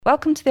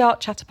Welcome to the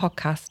Art Chatter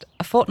podcast,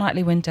 a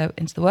fortnightly window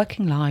into the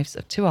working lives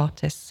of two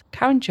artists,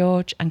 Karen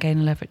George and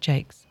Gaynor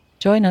Leverett-Jakes.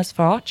 Join us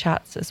for our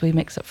chats as we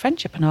mix up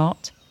friendship and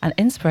art and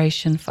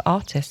inspiration for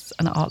artists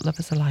and art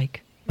lovers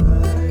alike.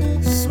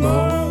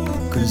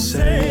 Smoke and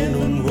sand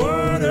and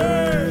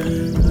water,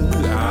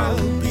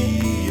 I'll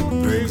be a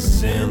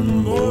bricks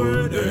and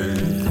mortar.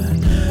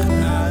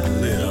 I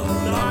live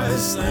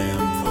nice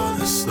land for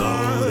the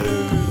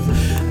slaughter.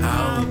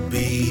 I'll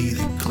be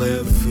the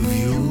cliff of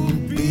you'll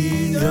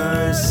be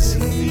the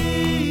sea.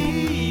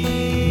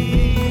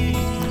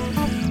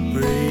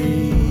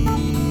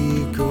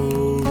 Break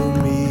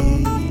over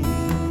me,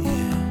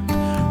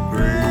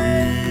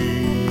 break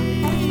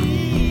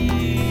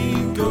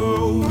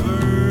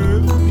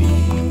over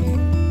me.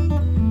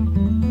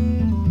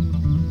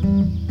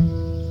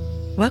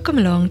 Welcome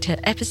along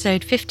to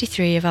episode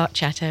 53 of Art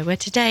Chatter, where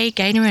today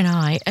Gaynor and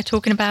I are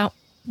talking about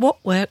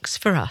what works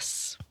for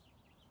us.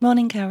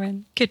 Morning,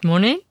 Karen. Good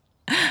morning.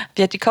 Have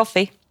you had your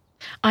coffee?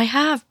 I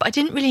have, but I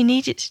didn't really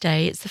need it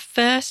today. It's the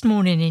first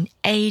morning in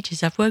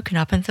ages I've woken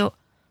up and thought,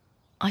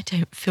 I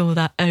don't feel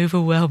that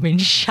overwhelming,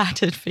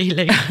 shattered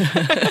feeling. So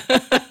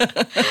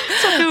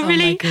I feel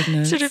really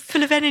sort of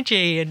full of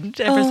energy and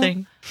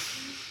everything.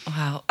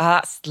 Wow,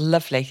 that's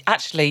lovely.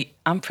 Actually,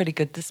 I'm pretty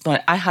good this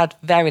morning. I had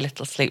very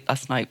little sleep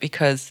last night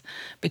because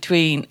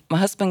between my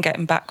husband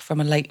getting back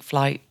from a late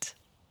flight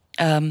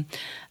and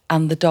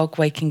the dog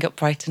waking up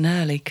bright and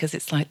early because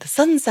it's like the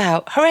sun's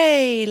out,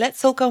 hooray,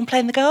 let's all go and play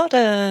in the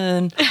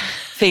garden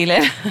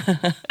feeling.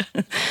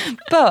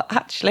 But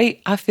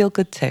actually, I feel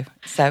good too.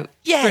 So,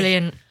 yeah,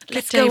 Brilliant.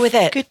 Let's go with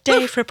it. Good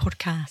day for a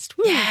podcast.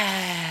 Woo.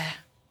 Yeah,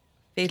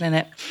 feeling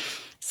it.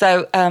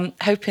 So,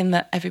 hoping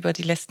that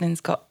everybody listening's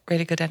got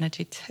really good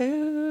energy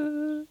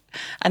too.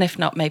 And if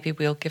not, maybe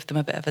we'll give them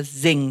a bit of a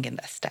zing in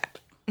their step.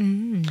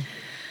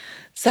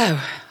 So,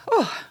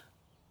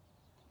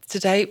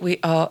 today we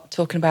are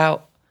talking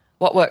about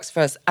what works for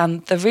us.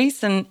 And the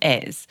reason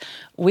is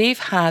we've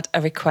had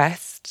a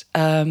request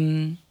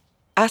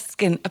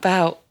asking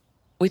about,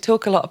 we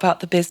talk a lot about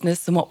the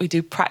business and what we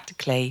do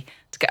practically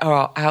to get our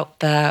art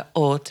out there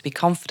or to be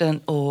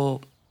confident or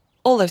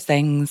all those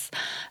things.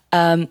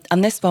 And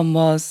this one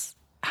was,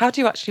 how do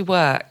you actually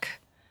work?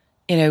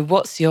 You know,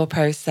 what's your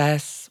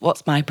process?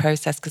 What's my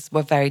process? Because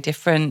we're very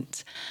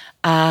different.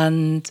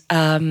 And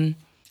I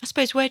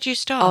suppose, where do you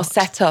start? our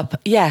setup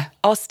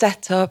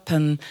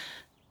and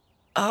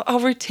our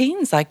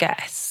routines, I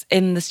guess,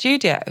 in the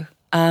studio.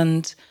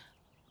 And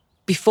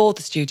before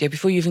the studio,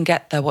 before you even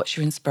get there, what's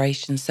your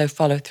inspiration? So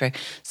follow through.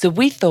 So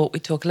we thought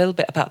we'd talk a little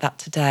bit about that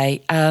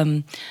today.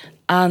 And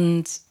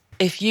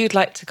if you'd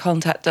like to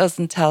contact us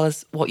and tell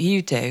us what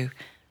you do,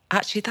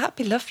 actually, that'd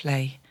be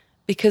lovely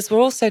because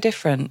we're all so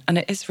different and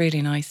it is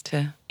really nice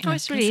to,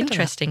 It's really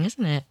interesting,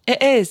 isn't it?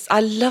 It is. I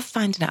love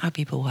finding out how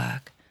people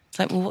work. It's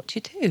like, well, what do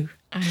you do?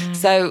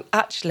 So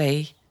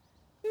actually,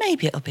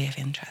 maybe it'll be of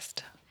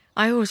interest.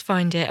 I always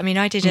find it. I mean,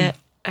 I did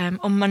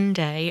on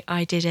Monday,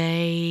 I did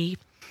a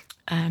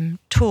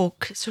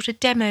talk, sort of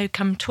demo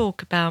come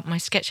talk about my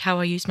how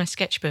I use my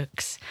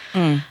sketchbooks.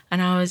 And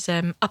I was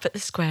up at the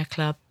Square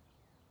Club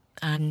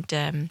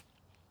and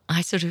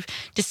I sort of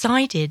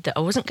decided that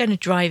I wasn't going to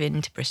drive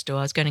into Bristol.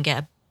 I was going to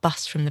get a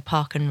bus from the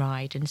Park and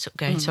Ride and sort of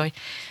go. So I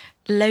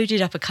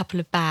loaded up a couple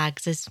of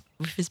bags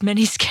with as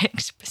many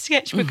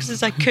sketchbooks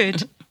as I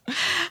could.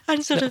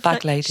 And sort of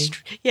bag lady.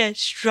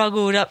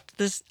 Struggled up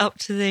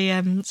to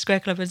the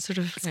Square Club and sort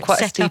of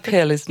Quite a steep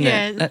hill, isn't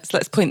it?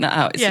 Let's point that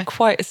out. It's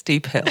quite a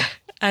steep hill.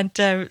 And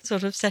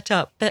sort of set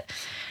up. But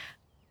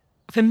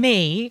for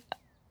me,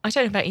 I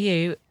don't know about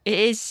you, it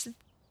is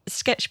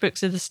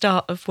sketchbooks are the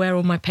start of where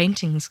all my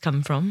paintings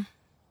come from.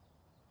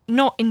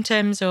 Not in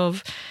terms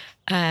of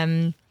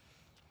I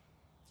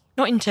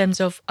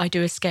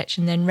do a sketch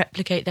and then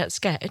replicate that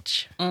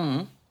sketch.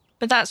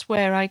 But that's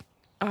where I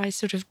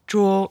sort of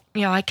draw,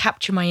 I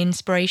capture my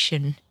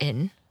inspiration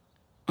in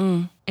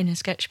a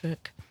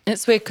sketchbook.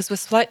 It's weird because we're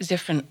slightly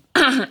different.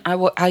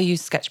 I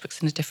use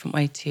sketchbooks in a different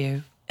way to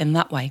you in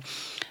that way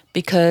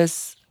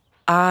because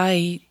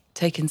I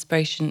take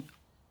inspiration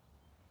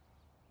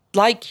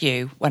like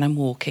you when I'm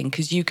walking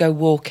because you go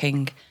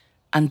walking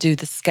and do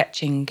the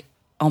sketching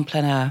en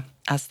plein air,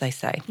 as they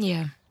say.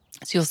 Yeah.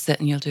 So you'll sit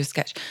and you'll do a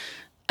sketch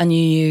and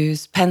you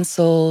use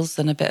pencils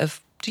and a bit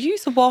of, do you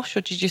use a wash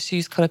or do you just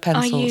use colour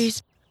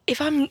pencils? If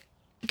I'm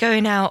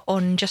going out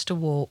on just a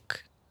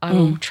walk, I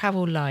will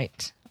travel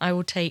light. I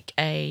will take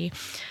an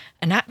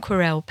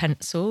aquarelle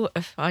pencil.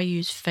 If I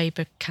use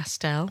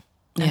Faber-Castell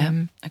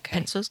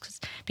pencils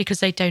because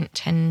they don't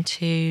tend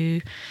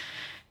to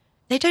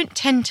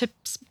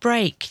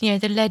break.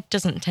 The lead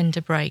doesn't tend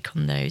to break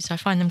on those. I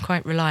find them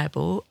quite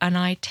reliable. And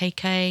I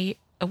take a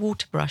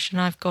water brush,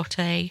 and I've got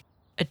a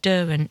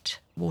Derwent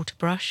water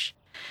brush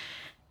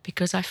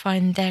because I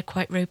find they're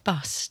quite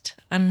robust.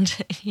 And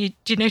do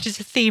you notice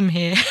a theme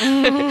here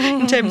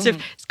in terms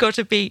of it's got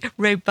to be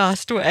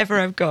robust, whatever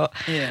I've got.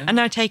 Yeah.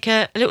 And I take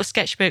a little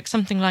sketchbook,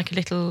 something like a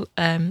little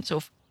sort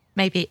of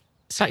maybe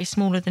slightly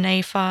smaller than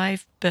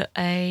A5, but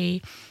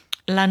a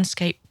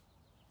landscape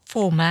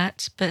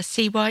format, but a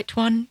sea white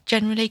one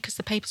generally because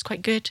the paper's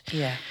quite good.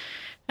 Yeah.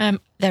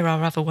 There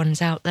are other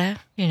ones out there,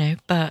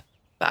 but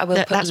I will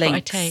put that's what I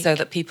links take. so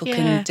that people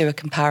can do a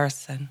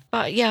comparison.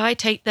 But yeah, I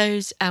take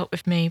those out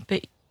with me.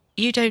 But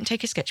you don't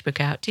take a sketchbook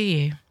out, do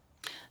you?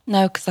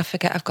 No, because I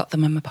forget I've got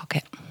them in my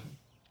pocket.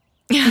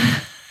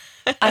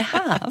 I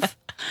have.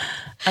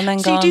 And then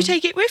So you do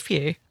take it with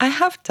you? I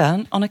have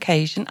done on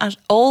occasion. I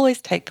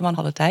always take them on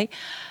holiday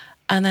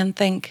and then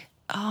think,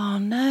 oh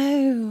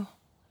no,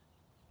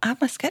 I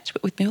had my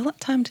sketchbook with me all that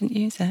time, didn't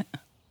use it.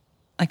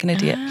 Like an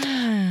idiot.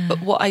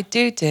 But what I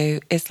do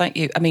is like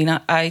you. I mean,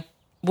 I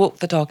walk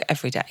the dog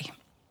every day.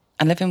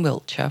 I live in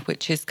Wiltshire,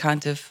 which is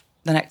kind of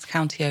the next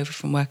county over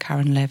from where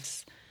Karen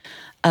lives.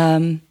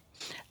 And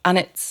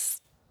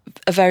it's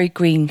a very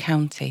green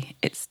county.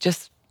 It's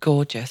just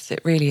gorgeous.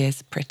 It really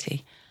is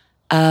pretty.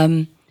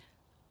 And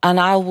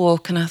I'll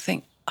walk and I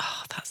think,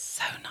 oh, that's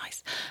so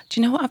nice. Do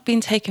you know what I've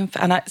been taking?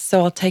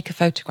 So I'll take a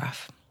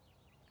photograph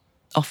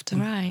often.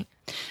 Right.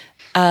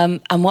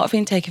 And what I've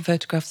been taking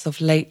photographs of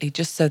lately,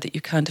 just so that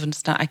you kind of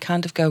understand, I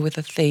kind of go with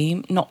a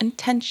theme, not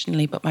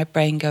intentionally, but my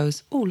brain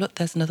goes, oh, look,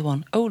 there's another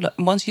one. Oh, look.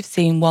 And once you've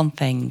seen one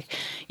thing,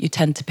 you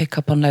tend to pick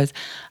up on loads.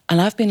 And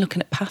I've been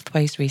looking at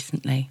pathways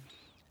recently.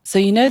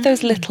 So,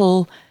 those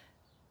little...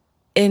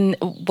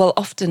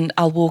 often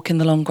I'll walk in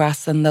the long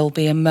grass and there'll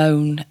be a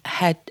mown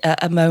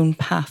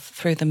path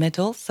through the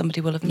middle. Somebody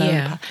will have mown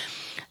a path.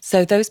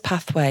 So those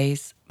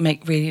pathways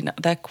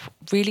they're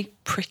really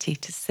pretty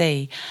to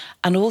see.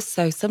 And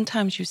also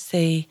sometimes you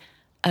see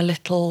a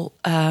little,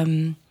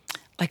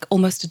 like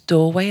almost a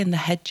doorway in the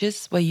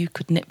hedges where you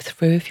could nip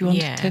through if you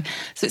wanted to.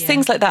 So it's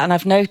things like that. And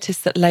I've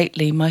noticed that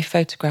lately my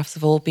photographs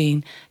have all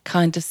been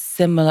kind of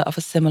of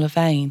a similar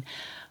vein,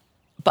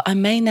 but I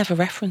may never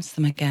reference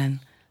them again.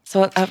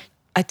 So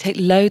I take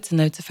loads and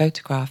loads of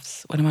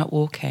photographs when I'm out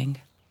walking.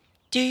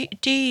 Do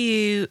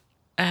you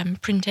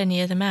print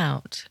any of them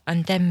out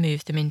and then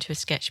move them into a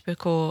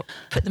sketchbook or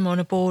put them on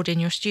a board in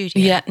your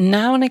studio? Yeah,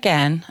 now and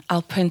again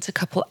I'll print a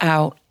couple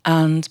out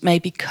and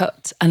maybe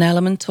cut an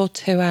element or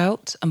two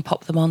out and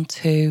pop them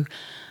onto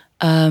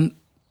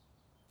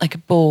like a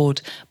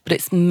board, but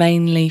it's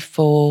mainly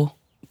for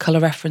colour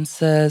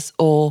references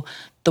or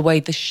the way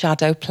the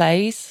shadow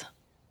plays.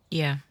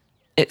 Yeah.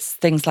 It's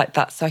things like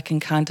that, so I can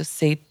kind of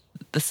see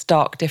the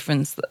stark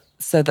difference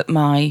so that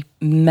my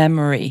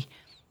memory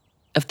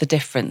of the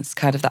difference,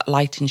 kind of that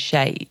light and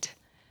shade.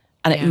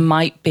 And it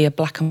might be a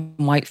black and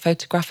white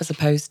photograph as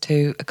opposed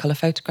to a colour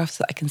photograph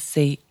so that I can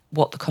see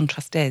what the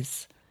contrast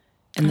is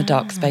in the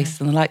dark spaces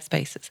and the light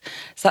spaces.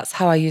 So that's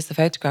how I use the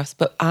photographs.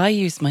 But I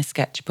use my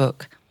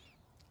sketchbook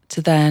to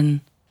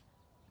then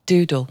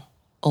doodle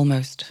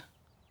almost.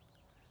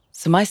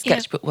 So my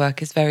sketchbook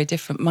work is very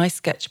different. My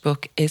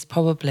sketchbook is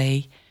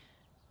probably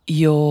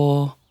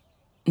your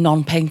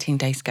non-painting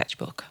day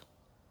sketchbook.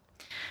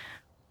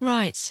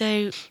 Right,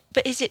 so,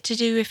 but is it to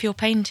do with your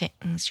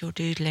paintings, your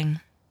doodling?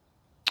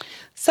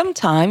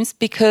 Sometimes,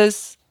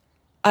 because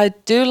I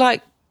do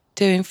like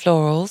doing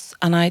florals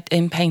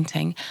in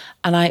painting,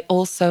 and I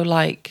also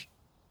like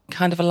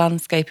kind of a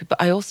landscape,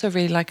 but I also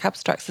really like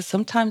abstract. So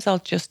sometimes I'll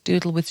just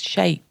doodle with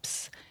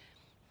shapes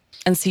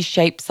and see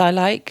shapes I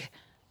like,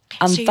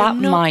 and so that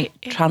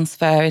might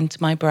transfer into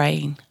my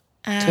brain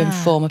to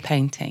inform a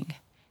painting.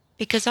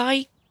 Because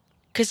I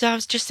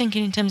was just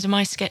thinking in terms of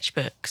my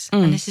sketchbooks,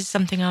 and this is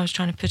something I was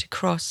trying to put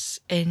across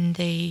in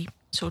the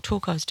sort of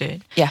talk I was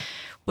doing. Yeah.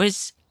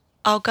 Was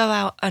I'll go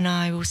out and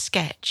I will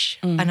sketch,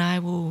 and I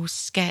will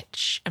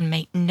sketch and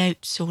make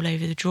notes all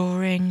over the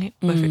drawing,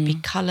 whether it be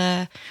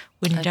colour,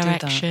 wind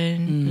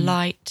direction,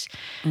 light,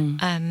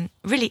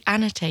 really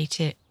annotate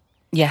it.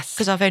 Yes.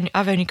 Because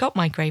I've only got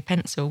my grey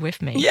pencil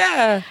with me.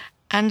 Yeah.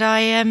 And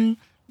I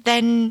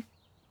then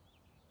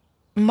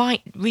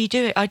might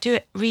redo it.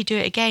 Redo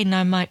it again.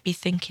 I might be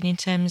thinking in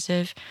terms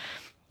of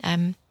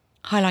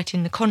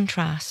highlighting the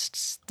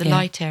contrasts, the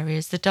light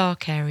areas, the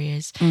dark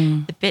areas,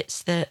 the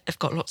bits that have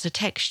got lots of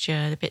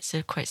texture, the bits that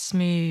are quite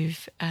smooth,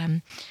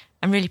 and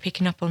really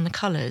picking up on the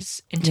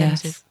colours in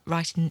terms of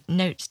writing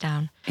notes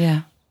down.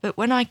 Yeah. But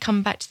when I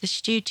come back to the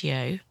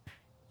studio,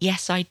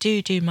 yes, I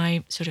do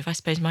my sort of, I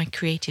suppose, my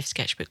creative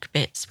sketchbook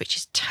bits, which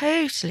is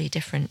totally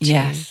different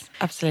to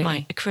absolutely.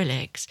 my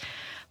acrylics.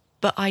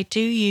 But I do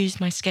use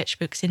my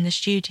sketchbooks in the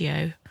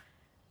studio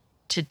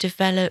to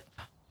develop,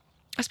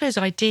 I suppose,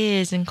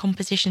 ideas and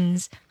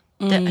compositions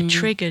that are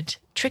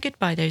triggered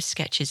by those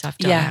sketches I've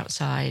done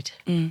outside.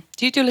 Do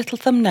you do little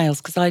thumbnails?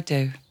 Because I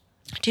do.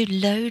 I do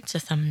loads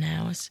of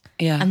thumbnails.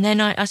 Yeah. And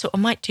then I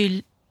might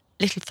do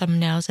little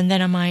thumbnails, and then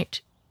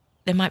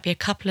there might be a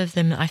couple of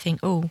them that I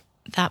think, oh,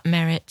 that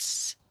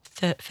merits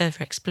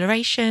further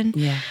exploration.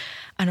 Yeah.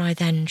 And I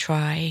then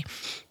try,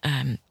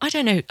 I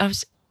don't know,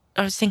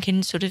 I was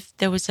thinking sort of,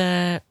 there was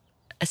a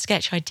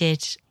sketch I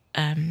did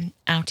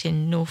out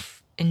in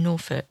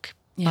Norfolk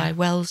by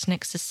Wells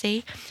Next to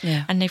Sea.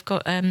 Yeah. And they've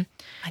got... my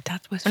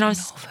dad was from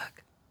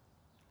Norfolk.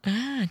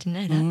 I didn't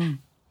know that.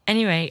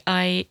 Anyway,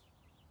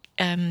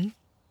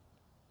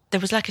 there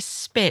was like a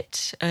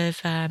spit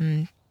of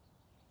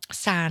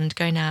sand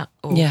going out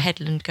or Yeah.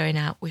 headland going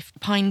out with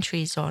pine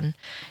trees on,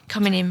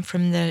 coming in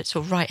from the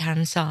sort of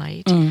right-hand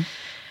side.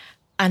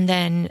 And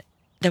then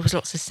there was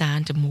lots of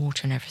sand and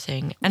water and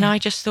everything. And I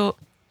just thought,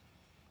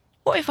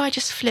 what if I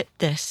just flipped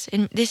this?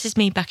 And this is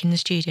me back in the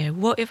studio.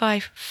 What if I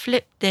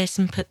flipped this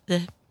and put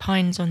the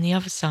pines on the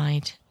other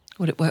side?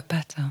 Would it work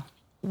better?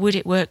 Would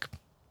it work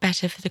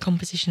better for the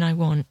composition I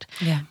want?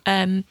 Yeah.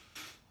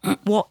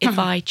 What if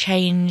I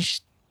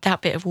changed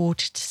that bit of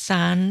water to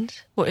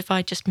sand? What if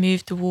I just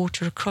moved the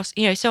water across?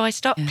 So I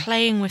start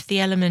playing with the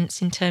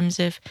elements in terms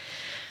of,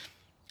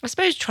 I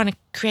suppose, trying to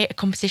create a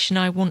composition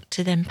I want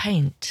to then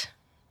paint.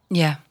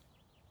 Yeah.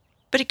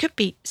 But it could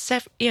be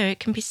it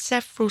can be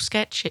several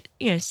sketches,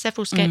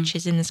 several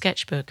sketches in the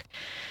sketchbook,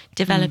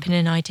 developing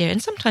an idea.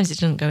 And sometimes it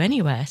doesn't go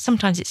anywhere.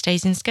 Sometimes it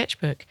stays in the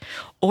sketchbook.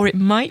 Or it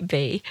might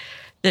be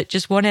that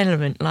just one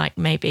element, like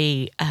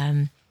maybe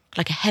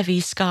like a heavy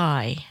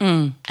sky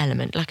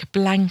element, like a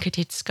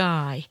blanketed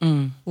sky,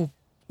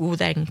 will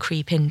then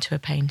creep into a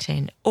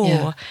painting.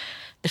 Or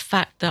the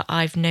fact that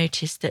I've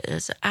noticed that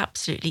there's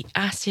absolutely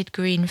acid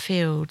green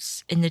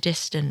fields in the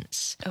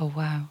distance. Oh,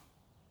 wow.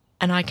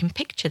 And I can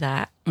picture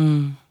that,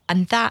 and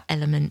that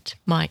element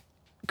might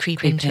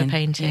creep into a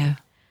painting. Yeah.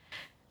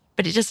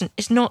 But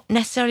it's not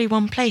necessarily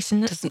one place.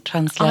 And It doesn't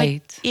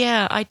translate.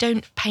 I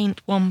don't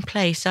paint one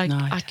place. I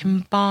don't.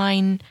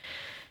 combine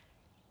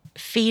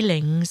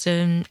feelings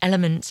and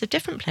elements of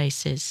different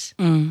places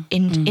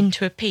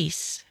into a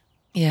piece.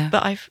 Yeah.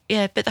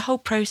 But the whole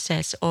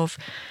process of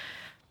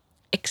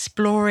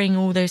exploring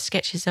all those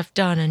sketches I've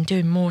done and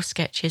doing more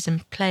sketches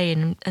and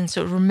playing and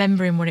sort of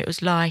remembering what it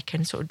was like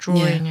and sort of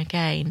drawing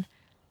again,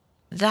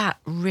 that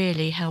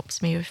really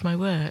helps me with my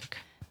work.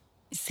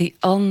 See,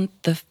 on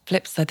the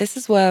flip side, this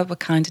is where we're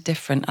kind of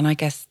different, and I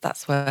guess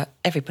that's where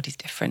everybody's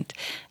different,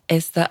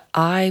 is that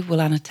I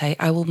will annotate,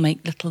 I will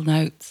make little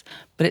notes,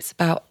 but it's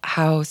about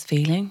how I was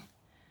feeling.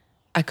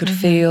 I could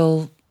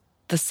feel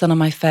the sun on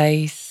my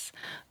face,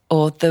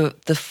 or the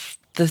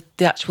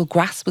actual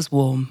grass was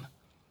warm.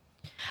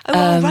 Oh,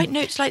 I'll write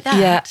notes like that.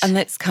 Yeah, and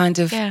it's kind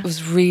of, it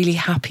was a really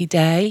happy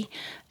day.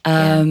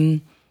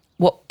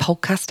 What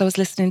podcast I was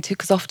listening to,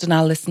 because often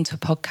I'll listen to a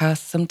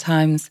podcast.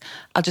 Sometimes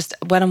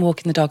when I'm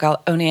walking the dog,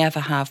 I'll only ever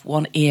have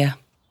one ear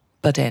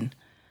bud in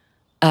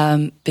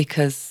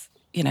because,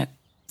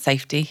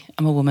 safety,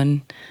 I'm a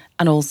woman,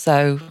 and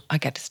also I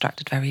get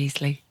distracted very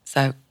easily.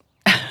 So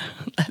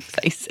let's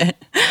face it,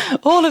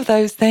 all of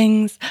those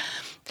things.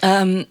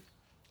 And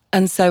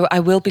so I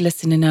will be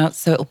listening out,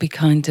 so it'll be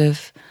kind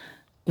of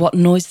what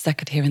noises I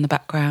could hear in the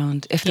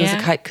background. If there was a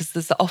kite, because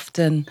there's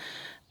often...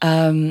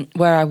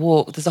 where I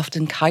walk, there's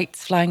often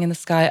kites flying in the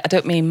sky. I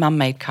don't mean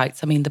man-made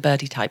kites. I mean the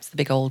birdie types, the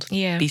big old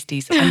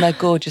beasties, and they're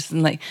gorgeous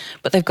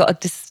but they've got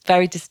a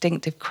very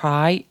distinctive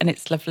cry, and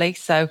it's lovely.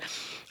 So,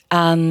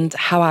 and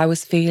how I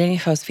was feeling,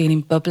 if I was feeling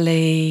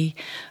bubbly,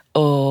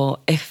 or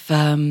if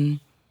it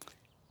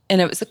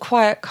was a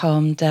quiet,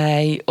 calm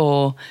day,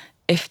 or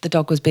if the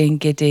dog was being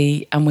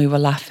giddy and we were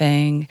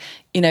laughing,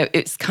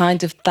 it's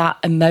kind of that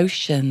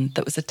emotion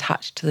that was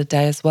attached to the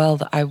day as well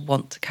that I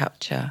want to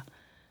capture.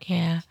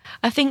 Yeah.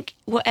 I think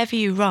whatever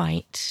you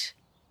write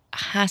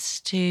has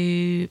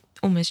to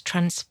almost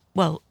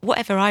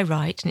whatever I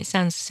write, and it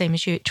sounds the same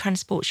as you, it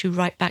transports you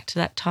right back to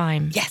that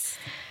time. Yes.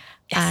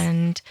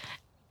 And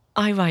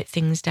I write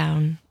things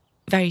down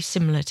very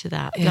similar to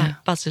that,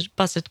 like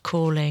buzzard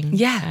calling,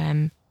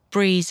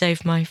 breeze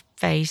over my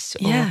face,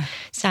 or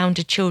sound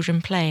of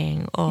children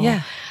playing,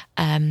 or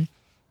and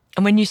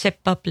when you said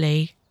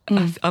bubbly,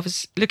 I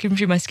was looking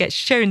through my sketch,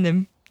 showing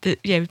them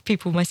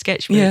people my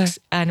sketchbooks,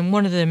 and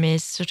one of them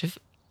is sort of,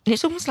 and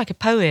it's almost like a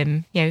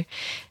poem. I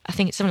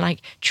think it's something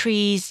like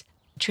trees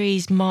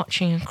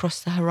marching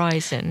across the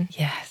horizon.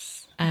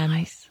 Yes,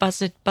 nice.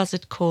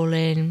 Buzzard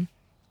calling,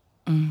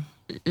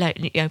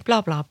 like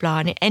blah blah blah,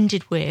 and it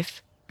ended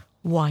with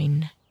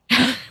wine.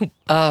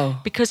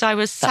 Because I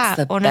was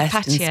sat on a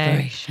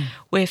patio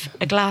with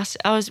a glass.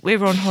 We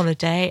were on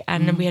holiday,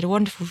 and we had a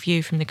wonderful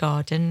view from the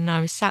garden, and I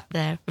was sat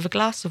there with a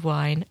glass of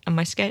wine and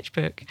my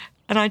sketchbook,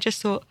 and I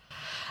just thought,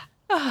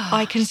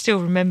 I can still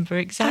remember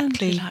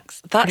exactly.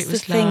 That's the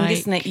thing,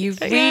 isn't it? You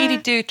really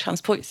do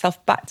transport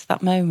yourself back to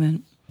that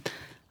moment.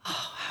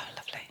 Oh, how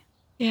lovely.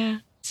 Yeah.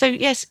 So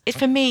yes,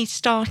 for me,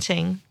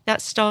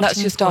 that's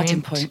your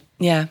starting point.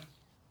 Yeah.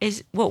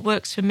 Is what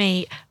works for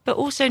me, but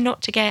also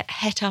not to get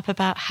het up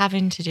about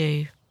having to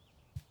do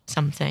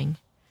something.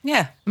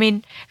 Yeah. I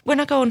mean, when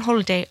I go on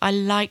holiday, I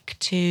like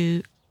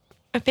to,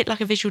 a bit like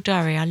a visual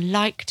diary, I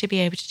like to be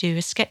able to do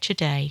a sketch a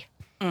day.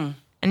 And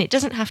it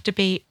doesn't have to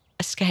be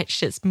a sketch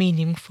that's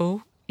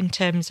meaningful in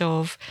terms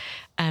of,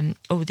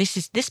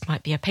 this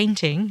might be a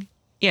painting.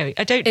 I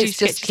don't do sketches like that. It's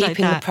just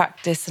keeping the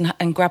practice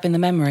and grabbing the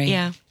memory.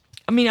 Yeah.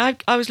 I mean,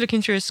 I was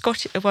looking through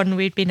one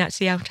we'd been at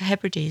the Outer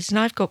Hebrides, and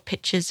I've got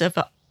pictures of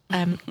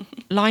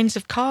lines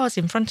of cars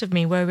in front of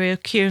me where we were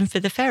queuing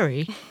for the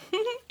ferry.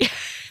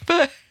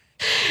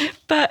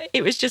 but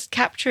it was just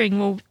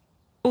capturing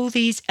all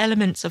these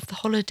elements of the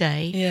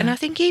holiday. Yeah. And I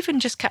think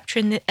even just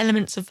capturing the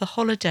elements of the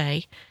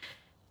holiday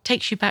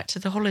takes you back to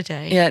the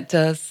holiday. Yeah, it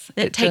does.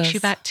 It takes does. you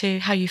back to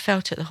how you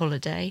felt at the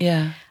holiday.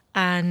 Yeah.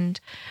 And,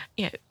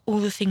 all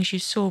the things you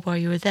saw while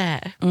you were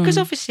there. Because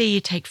obviously you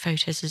take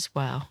photos as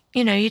well.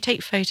 You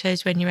take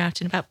photos when you're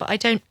out and about, but I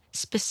don't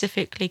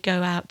specifically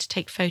go out to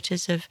take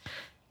photos of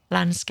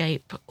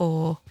landscape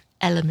or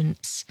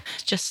elements.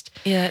 It's just,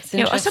 Yeah, it's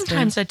interesting.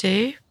 sometimes I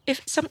do.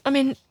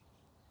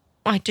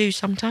 I do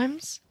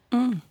sometimes,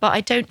 but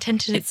I don't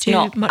tend to It's do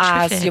not much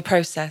as with it. your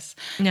process.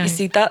 No. You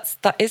see,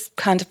 that is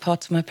kind of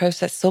part of my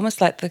process. It's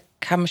almost like the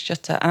camera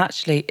shutter, and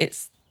actually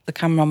it's the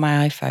camera on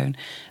my iPhone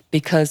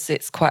because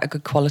it's quite a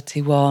good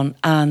quality one.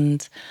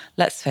 And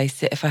let's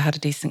face it, if I had a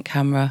decent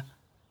camera,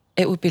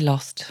 it would be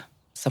lost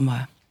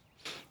somewhere.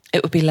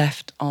 It would be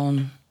left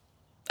on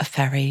a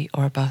ferry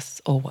or a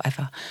bus or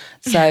whatever.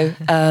 So,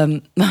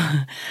 and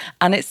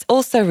it's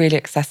also really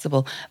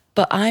accessible,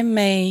 but I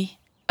may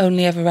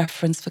only ever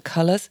reference for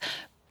colours.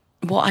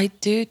 What I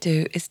do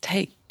is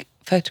take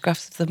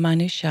photographs of the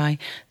minutiae.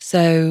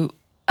 So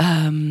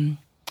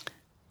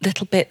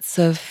little bits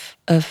of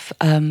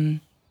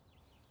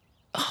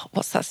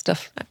what's that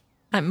stuff?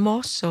 Like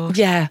moss or...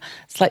 Yeah,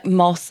 it's like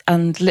moss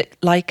and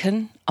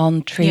lichen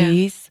on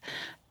trees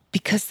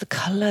because the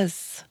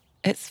colours,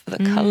 it's for the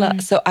colour.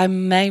 So I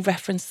may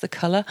reference the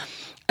colour.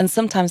 And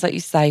sometimes, like you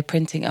say,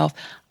 printing it off,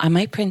 I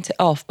may print it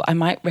off, but I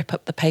might rip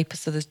up the paper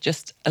so there's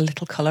just a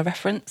little colour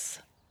reference.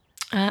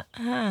 I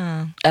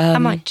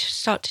might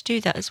start to do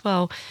that as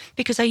well,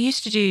 because I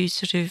used to do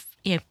sort of,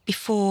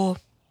 before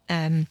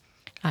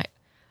like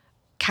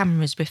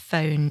cameras with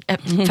phones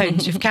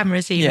with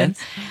cameras even.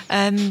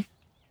 Yes.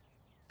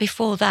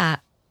 Before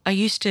that, I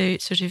used to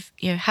sort of,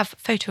 have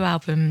photo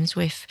albums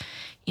with,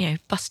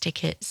 bus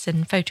tickets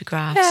and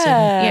photographs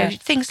and,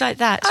 things like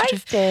that. Sort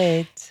of.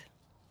 Did.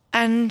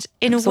 And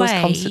in a It's always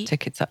way... concert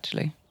tickets,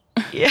 actually.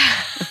 Yeah.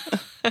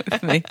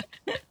 With me.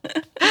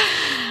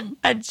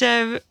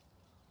 And...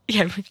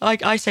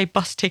 I say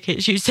bus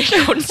tickets, you say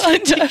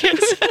concert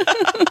tickets.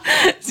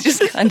 It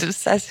just kind of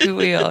says who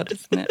we are,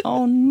 doesn't it?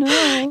 Oh,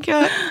 no.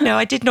 God, no,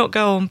 I did not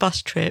go on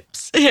bus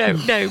trips.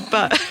 No,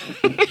 but...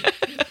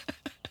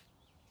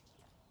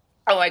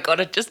 Oh, my God,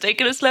 I'd just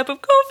taken a slab of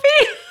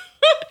coffee.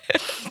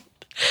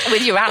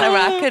 With your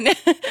anorak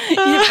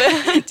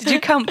and... Did you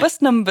count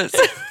bus numbers?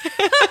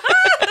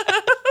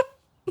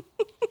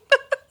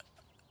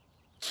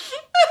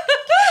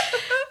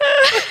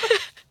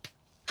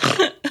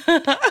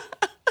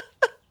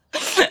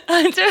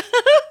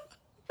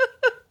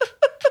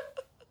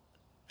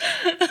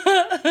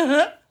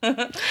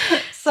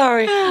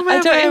 Sorry, I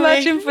don't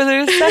imagine for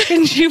a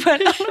second you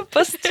went on a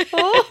bus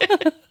tour.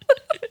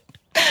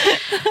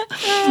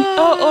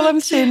 All I'm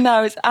seeing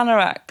now is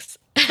anoraks,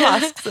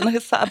 flasks, and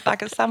a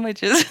bag of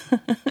sandwiches.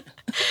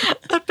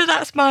 But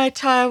that's my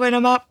attire when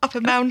I'm up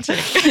a mountain.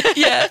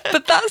 Yeah,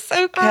 but that's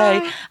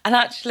okay. And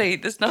actually,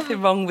 there's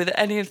nothing wrong with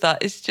any of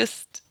that. It's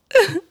just...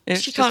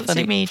 It's She just can't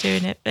funny. see me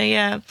doing it, but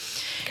yeah.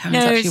 Karen's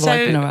actually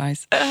wiping her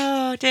eyes.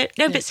 Oh, dear.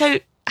 No, but so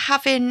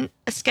having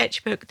a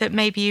sketchbook that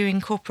maybe you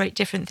incorporate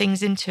different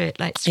things into it,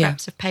 like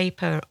scraps of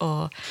paper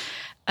or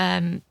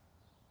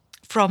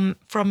from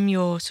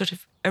your sort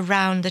of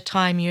around the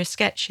time you're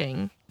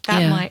sketching,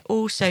 that might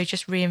also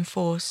just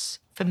reinforce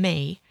for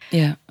me,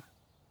 the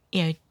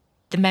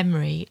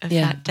memory of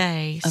that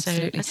day.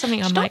 Absolutely. So that's something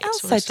I Do you know might what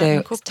else sort of I start do? It's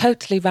incorporating.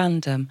 totally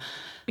random.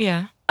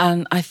 Yeah.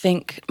 And I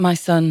think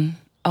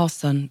our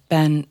son,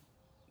 Ben,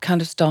 kind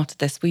of started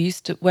this. We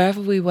used to, wherever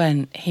we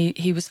went,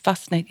 he was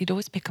fascinated. He'd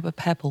always pick up a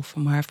pebble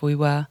from wherever we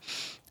were.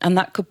 And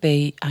that could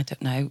be, I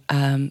don't know,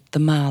 the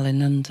Mall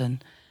in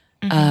London.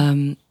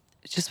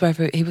 Just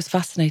wherever, he was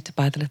fascinated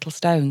by the little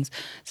stones.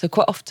 So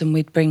quite often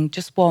we'd bring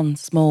just one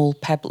small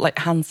pebble, like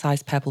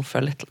hand-sized pebble for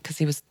a little, because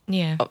he was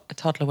a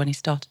toddler when he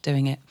started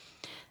doing it.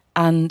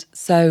 And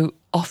so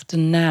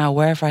often now,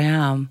 wherever I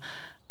am,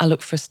 I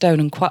look for a stone,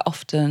 and quite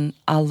often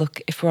I'll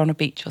look, if we're on a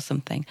beach or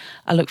something,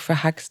 I look for a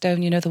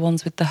hagstone, the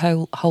ones with the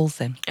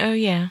holes in. Oh,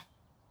 yeah.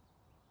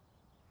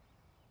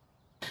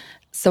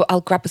 So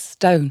I'll grab a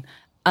stone,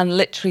 and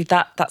literally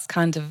that's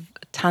kind of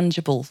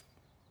tangible,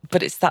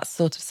 but it's that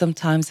sort of,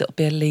 sometimes it'll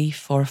be a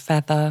leaf or a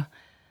feather.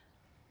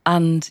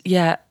 And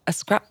a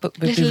scrapbook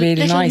would be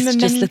really nice,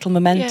 just little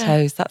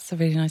mementos. Yeah. That's a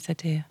really nice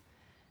idea.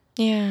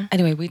 Yeah.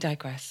 Anyway, we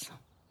digress.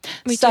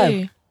 We so,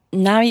 do.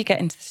 now you get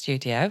into the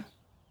studio.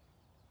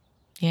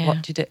 Yeah.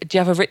 What do you do? Do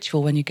you have a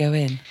ritual when you go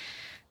in?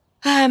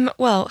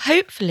 Well,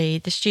 hopefully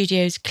the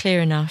studio's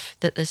clear enough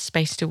that there's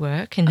space to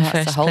work in the That's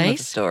first a whole other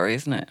place. story,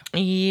 isn't it?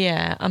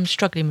 Yeah, I'm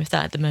struggling with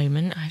that at the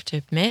moment, I have to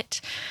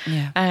admit.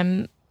 Yeah.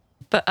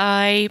 But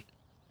I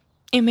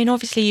mean,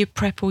 obviously you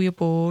prep all your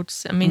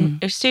boards. I mean,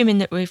 assuming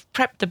that we've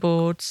prepped the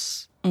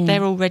boards,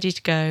 they're all ready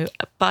to go.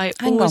 But I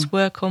Hang always on.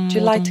 work on Do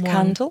you more light a than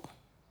one. candle?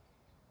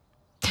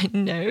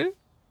 No.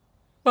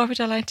 Why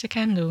would I light a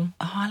candle?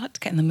 Oh, I like to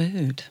get in the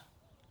mood.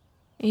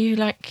 You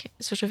like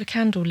sort of a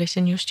candle lit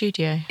in your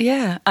studio?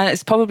 Yeah, and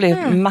it's probably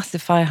a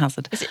massive fire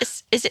hazard.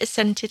 Is it a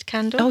scented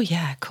candle? Oh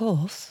yeah, of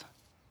course.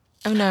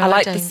 Oh no, I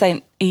like don't. the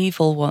Saint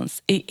Evil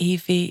ones,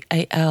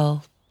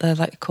 EVAL the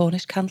like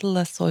Cornish candle,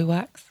 the soy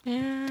wax.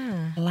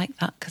 Yeah. I like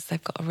that because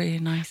they've got a really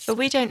nice. But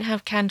we don't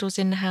have candles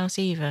in the house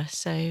either,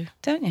 so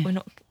Don't you?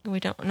 we're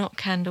not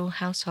candle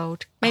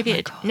household. my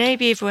Maybe God.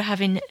 maybe if we're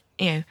having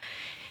a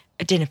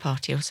dinner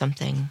party or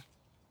something,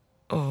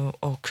 or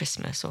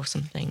Christmas or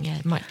something,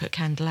 might put a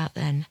candle out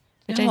then.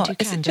 We You know don't what? do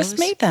Is it candles. just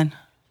me then?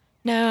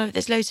 No,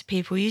 there's loads of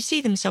people. You see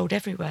them sold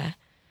everywhere.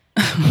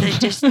 They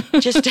just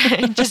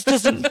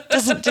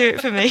doesn't do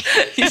it for me.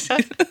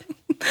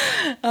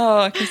 Oh,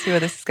 I can see where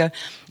this is going.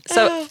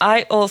 So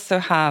I also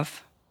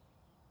have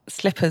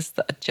slippers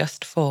that are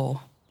just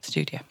for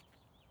studio.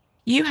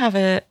 You have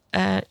a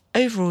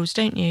overalls,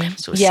 don't you?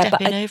 Sort of Yeah, step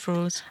but in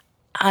overalls.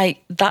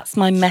 That's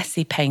my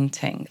messy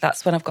painting.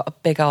 That's when I've got a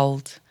big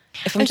old.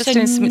 If I'm Oh, just so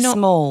doing something not-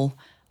 small,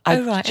 I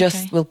Oh, right, just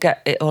okay. will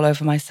get it all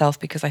over myself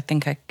because I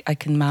think I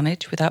can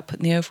manage without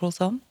putting the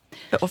overalls on.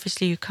 But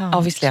obviously you can't.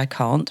 Obviously, I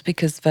can't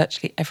because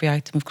virtually every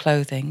item of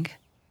clothing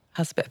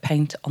has a bit of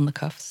paint on the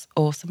cuffs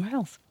or somewhere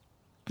else.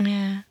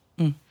 Yeah.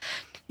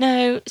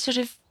 No, sort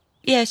of,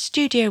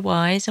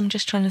 studio-wise, I'm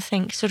just trying to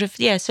think. Sort of,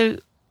 so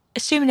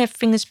assuming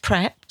everything is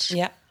prepped,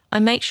 Yeah. I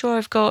make sure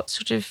I've got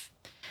sort of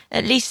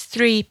at least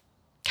 3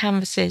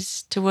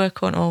 canvases to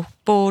work on or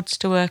boards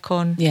to work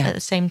on Yeah. at the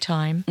same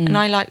time. And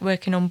I like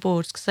working on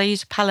boards because I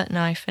use a palette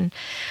knife, and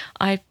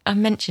I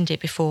mentioned it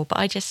before, but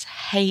I just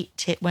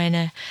hate it when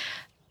a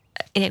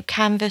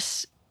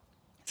canvas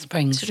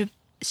Springs. sort of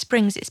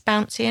springs, it's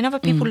bouncy, and other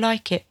people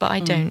like it, but I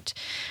don't.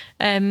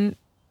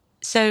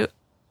 So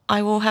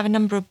I will have a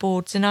number of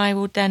boards, and I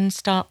will then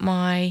start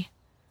I'll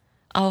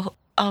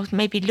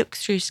maybe look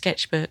through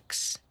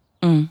sketchbooks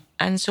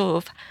and sort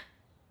of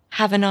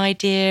have an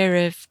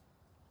idea of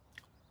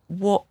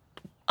what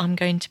I'm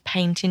going to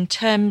paint in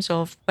terms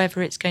of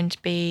whether it's going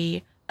to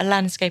be a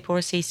landscape or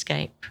a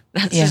seascape.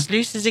 That's Yeah. as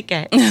loose as it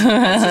gets.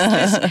 That's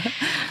as loose.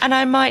 And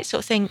I might sort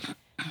of think,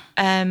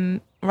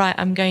 right,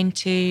 I'm going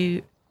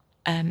to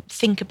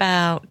think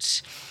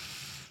about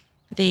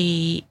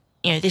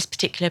this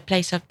particular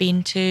place I've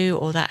been to,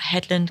 or that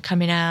headland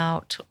coming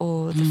out,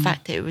 or the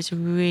fact that it was a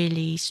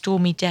really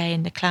stormy day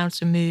and the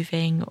clouds were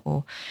moving,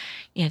 or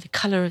the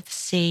colour of the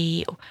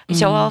sea.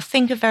 So I'll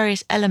think of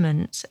various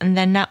elements, and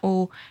then that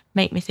will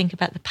make me think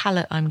about the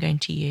palette I'm going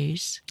to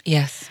use.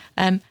 Yes.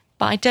 But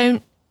I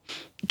don't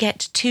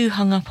get too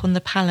hung up on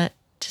the palette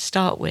to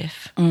start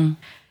with.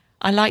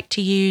 I like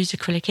to use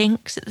acrylic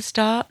inks at the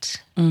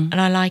start, and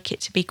I like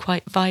it to be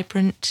quite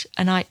vibrant.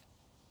 And I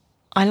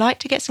like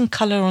to get some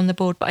colour on the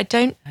board, but I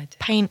don't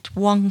paint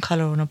one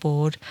colour on a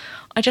board.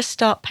 I just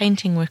start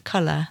painting with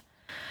colour,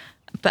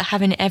 but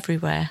having it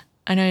everywhere.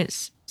 I know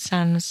it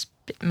sounds a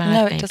bit mad,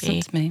 No, maybe. it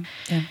doesn't to me.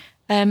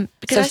 Yeah.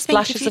 Because So I think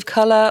splashes of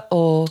colour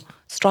or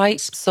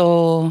stripes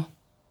or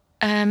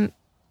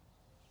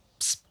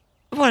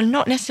well,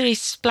 not necessarily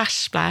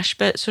splash,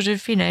 but sort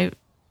of, broad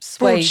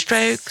Swathes.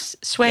 strokes,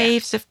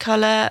 swaths of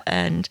colour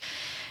and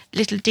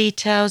little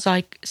details.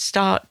 I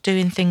start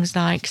doing things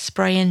like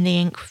spraying the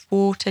ink with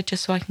water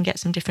just so I can get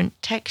some different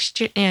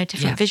texture,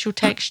 different visual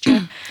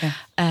texture.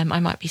 I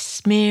might be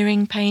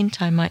smearing paint.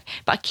 But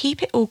I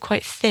keep it all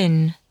quite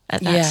thin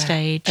at that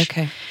stage.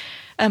 Okay.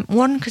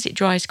 One, because it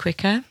dries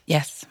quicker.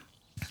 Yes.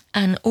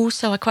 And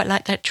also I quite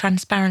like that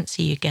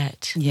transparency you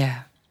get.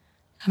 Yeah.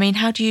 I mean,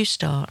 how do you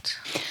start?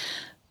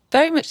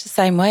 Very much the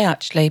same way,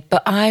 actually,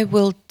 but I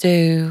will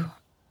do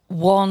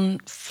one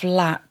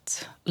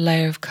flat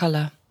layer of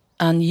colour,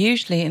 and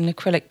usually in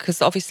acrylic,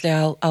 because obviously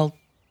I'll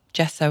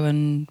gesso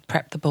and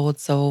prep the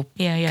boards or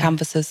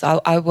canvases.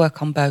 I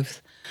work on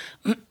both.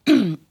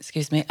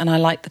 Excuse me. And I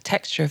like the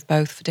texture of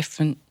both for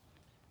different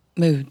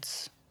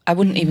moods. I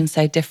wouldn't even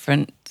say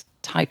different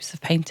types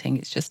of painting.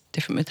 It's just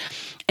different moods.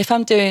 If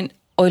I'm doing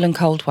oil and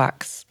cold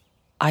wax,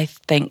 I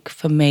think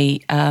for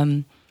me,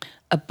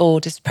 a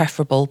board is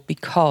preferable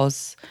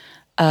because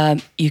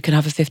you can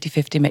have a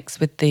 50-50 mix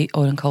with the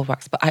oil and cold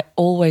wax. But I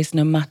always,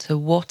 no matter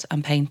what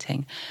I'm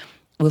painting,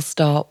 will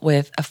start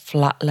with a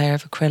flat layer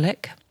of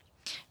acrylic.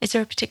 Is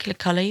there a particular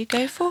colour you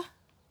go for?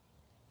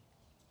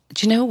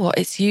 Do you know what?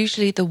 It's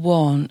usually the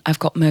one I've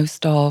got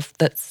most of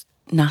that's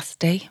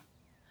nasty.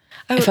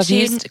 Oh, If I've so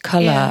you- used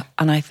colour yeah.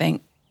 and I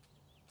think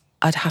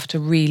I'd have to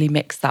really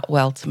mix that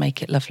well to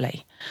make it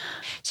lovely.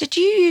 So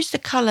do you use the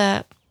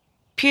colour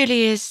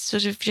purely as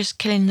sort of just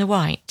killing the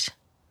white?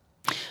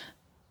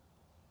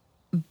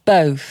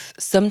 Both.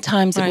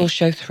 Sometimes it will Right.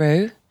 show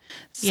through.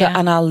 So, Yeah.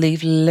 and I'll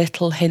leave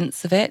little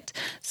hints of it.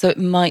 So it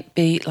might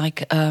be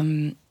like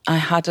I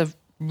had a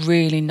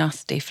really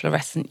nasty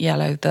fluorescent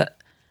yellow that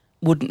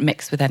wouldn't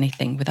mix with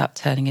anything without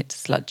turning it to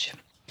sludge,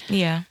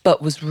 Yeah.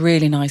 but was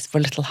really nice for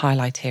a little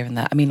highlight here and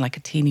there. I mean, like a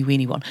teeny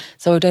weeny one.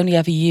 So I would only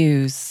ever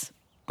use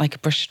like a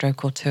brush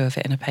stroke or two of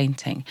it in a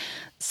painting.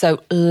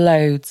 So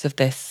loads of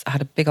this. I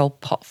had a big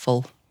old pot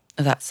full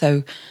of that.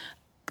 So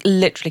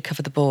literally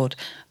cover the board.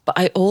 But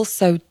I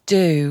also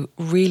do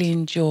really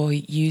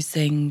enjoy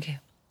using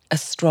a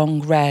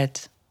strong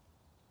red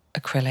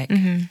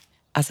acrylic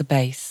as a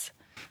base.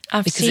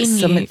 I've Because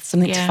seen it's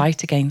something to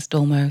fight against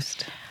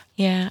almost.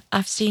 Yeah,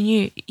 I've seen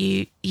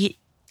you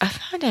I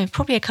don't know,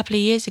 probably a couple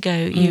of years ago,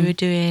 you were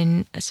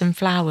doing some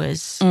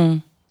flowers.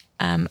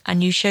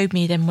 and you showed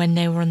me them when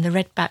they were on the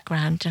red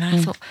background, and I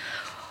thought,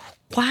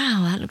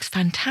 wow, that looks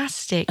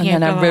fantastic. And You know,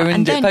 then I blah, blah, blah. ruined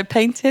And it then- by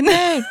painting.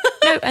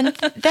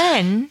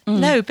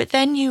 but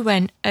then you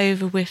went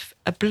over with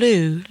a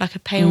blue, like a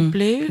pale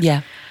blue.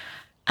 Yeah.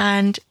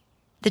 And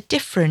the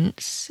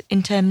difference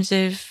in terms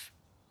of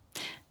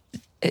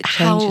It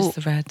how changes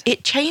the red.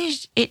 it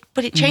changed it,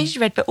 but it changed the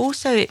red, but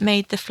also it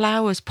made the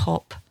flowers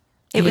pop.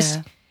 It was,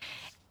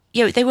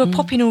 you know, they were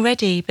popping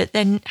already, but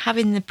then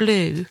having the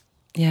blue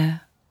Yeah.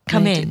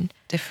 come Made it in,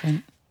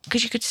 different.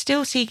 because you could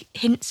still see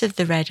hints of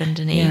the red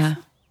underneath. Yeah.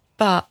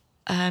 But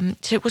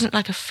so it wasn't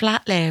like a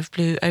flat layer of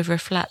blue over a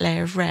flat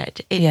layer of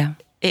red. It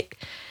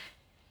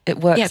It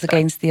works Yeah, but-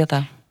 against the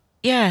other.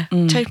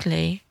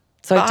 totally.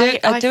 So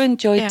But I do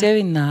enjoy yeah.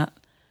 doing that.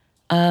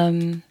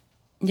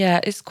 Yeah,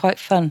 it's quite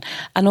fun.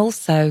 And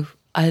also,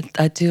 I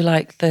do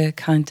like the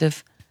kind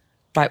of,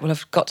 right, well,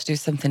 I've got to do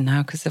something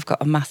now because I've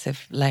got a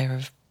massive layer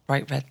of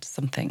bright red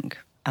something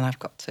and I've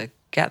got to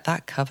get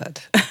that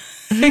covered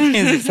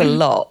because it's a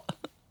lot.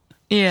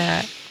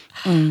 Yeah.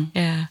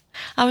 Yeah.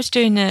 I was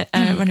doing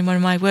running one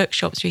of my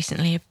workshops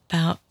recently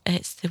about,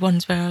 it's the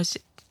ones where I was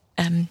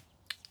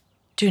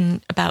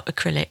doing about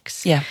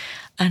acrylics. Yeah.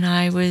 And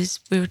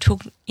we were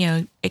talking, you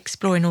know,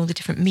 exploring all the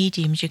different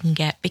mediums you can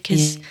get,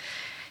 because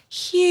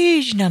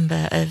huge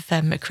number of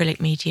acrylic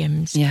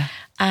mediums. Yeah.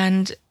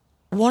 And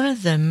one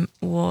of them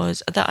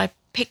was that I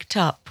picked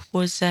up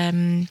was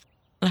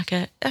like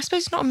a, I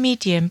suppose it's not a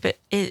medium, but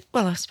I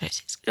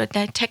suppose it's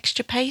a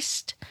texture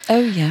paste.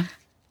 Oh, yeah.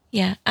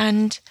 Yeah,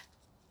 and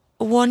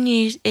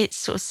it's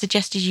sort of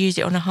suggested you use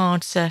it on a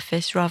hard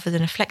surface rather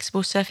than a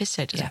flexible surface,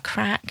 so it doesn't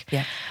crack.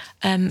 Yeah.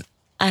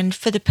 And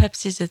for the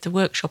purposes of the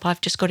workshop, I've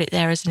just got it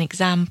there as an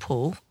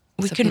example.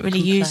 We So couldn't people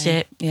really can use play.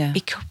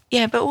 it.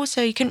 Yeah. But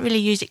also you couldn't really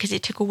use it because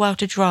it took a while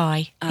to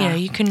dry. You know,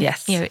 you can,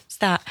 yes. you know, it's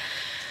that.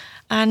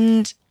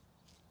 And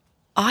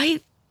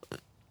I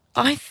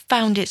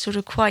found it sort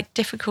of quite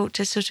difficult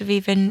to sort of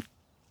even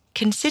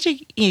consider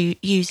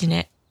using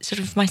it sort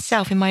of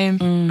myself in my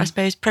own, I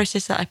suppose,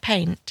 process that I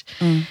paint.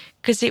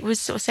 Because it was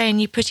sort of saying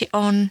you put it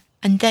on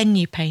and then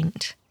you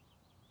paint,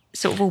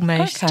 sort of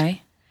almost.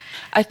 Okay.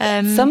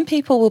 Some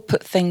people will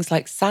put things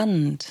like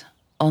sand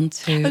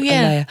onto a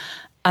layer,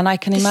 and I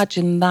can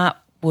imagine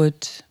that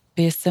would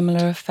be a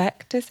similar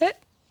effect, is it?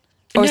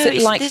 Or is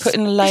it like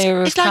putting a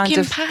layer of kind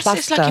of plaster?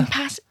 It's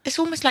like it's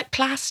almost like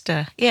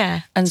plaster,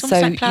 yeah. And it's so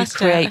almost like you plaster.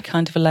 create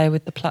kind of a layer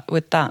with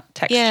with that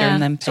texture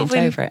and then paint sort of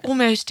over it.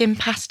 Almost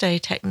impasto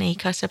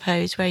technique, I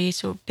suppose, where you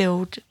sort of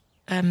build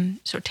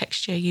sort of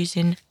texture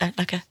using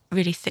like a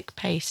really thick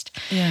paste.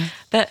 Yeah.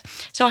 But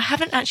so I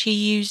haven't actually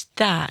used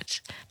that.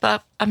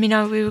 But I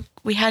mean,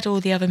 we had all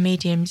the other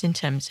mediums in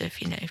terms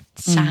of, you know,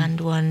 sand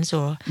ones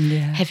or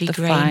heavy the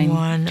grain fine.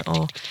 one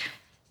or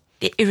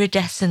the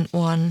iridescent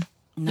one.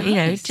 You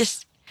know,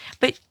 Nice.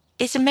 but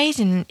it's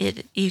amazing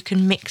you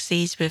can mix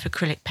these with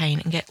acrylic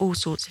paint and get all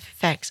sorts of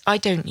effects. I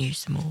don't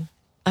use them all.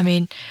 I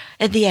mean,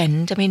 at the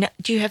end,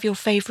 do you have your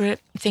favourite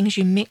things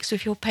you mix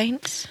with your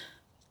paints?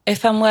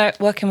 If I'm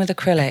working with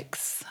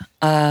acrylics,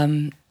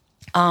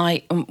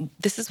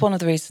 this is one of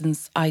the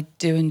reasons I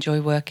do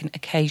enjoy working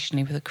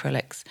occasionally with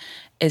acrylics,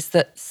 is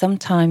that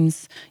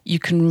sometimes you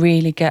can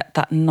really get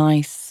that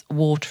nice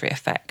watery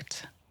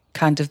effect,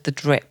 kind of the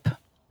drip,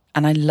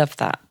 and I love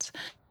that.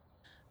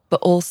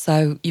 But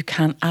also you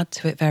can add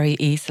to it very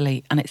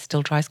easily and it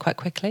still dries quite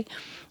quickly.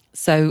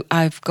 So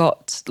I've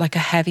got like a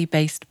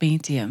heavy-based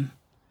medium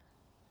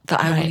that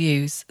I will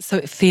use. So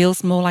it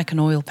feels more like an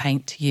oil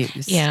paint to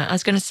use. Yeah, I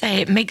was going to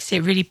say, it makes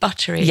it really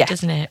buttery,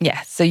 doesn't it?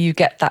 Yeah, so you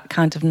get that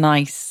kind of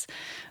nice,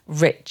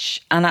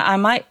 rich, and I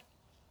might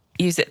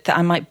use it,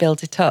 I might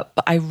build it up,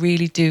 but I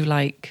really do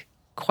like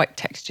quite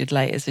textured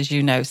layers, as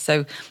you know.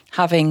 So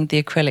having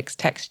the acrylics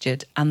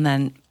textured and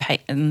then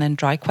paint and then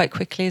dry quite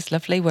quickly is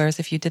lovely. Whereas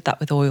if you did that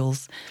with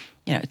oils,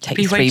 you know, it'd take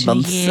Be 3 waiting a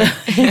months. year.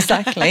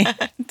 Exactly.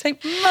 It'd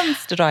take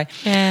months to dry.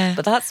 Yeah.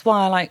 But that's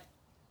why I like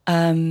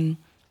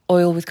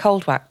oil with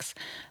cold wax.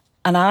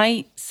 And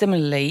I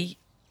similarly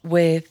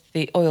with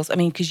the oils, I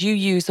mean, because you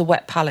use a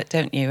wet palette,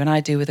 don't you? And I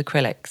do with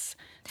acrylics.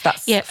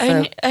 That's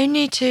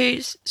only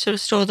to sort of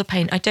store the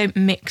paint. I don't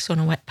mix on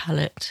a wet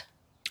palette.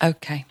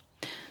 Okay.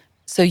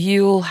 So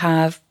you'll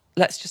have,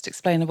 let's just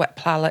explain, a wet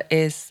palette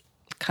is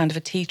kind of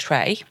a tea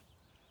tray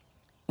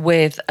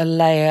with a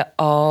layer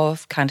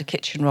of kind of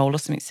kitchen roll or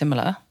something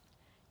similar.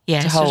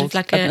 Yeah, to sort hold of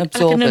like an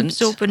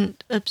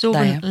absorbent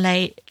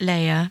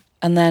layer.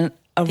 And then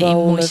a that you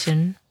roll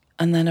moisten.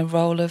 and then a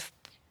roll of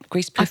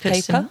greaseproof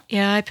paper.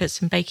 I put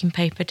some baking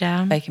paper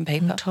down. Baking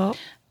paper. on top.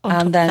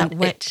 And then of that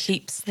wet. it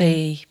keeps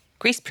the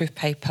greaseproof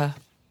paper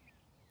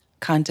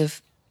kind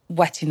of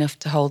wet enough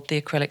to hold the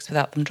acrylics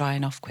without them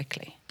drying off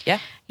quickly. Yeah?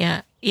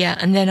 Yeah.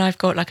 And then I've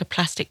got like a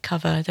plastic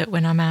cover that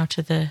when I'm out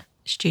of the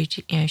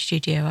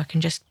studio, I can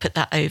just put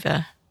that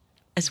over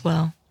as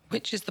well.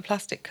 Which is the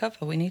plastic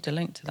cover? We need a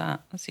link to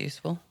that. That's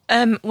useful.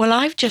 Well,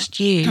 I've just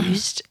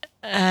used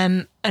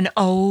an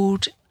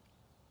old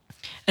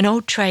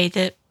tray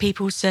that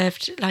people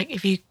served, like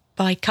if you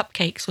buy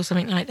cupcakes or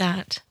something like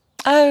that.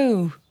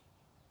 Oh,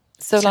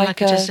 so like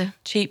just a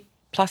cheap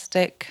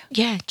plastic?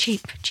 Yeah,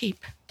 cheap.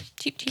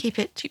 Keep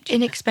it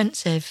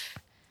inexpensive.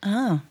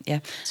 Oh, yeah.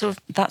 Sort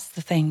of. That's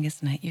the thing,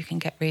 isn't it? You can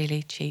get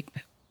really cheap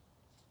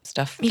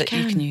stuff You that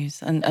you can. can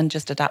use and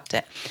just adapt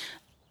it.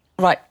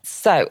 Right,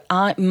 so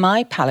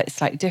my palette is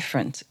slightly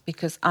different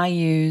because I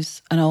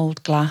use an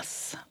old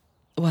glass.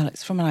 Well,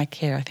 it's from an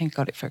IKEA. I think I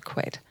got it for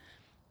 £1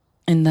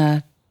 in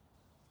the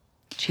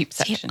cheap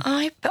See, section.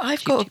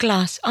 I've got a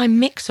glass. I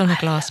mix on a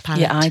glass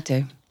palette. Yeah, I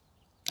do.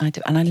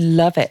 And I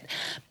love it.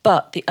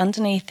 But the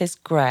underneath is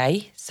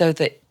grey so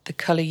that the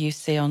colour you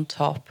see on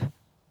top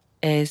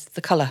is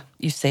the colour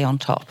you see on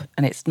top,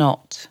 and it's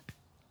not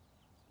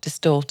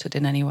distorted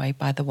in any way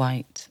by the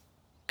white,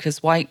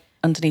 because white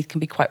underneath can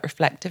be quite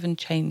reflective and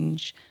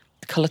change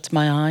the colour to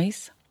my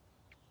eyes.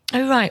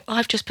 Oh, right.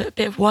 I've just put a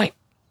bit of white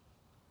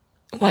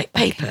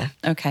paper.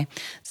 Okay.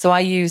 So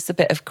I use a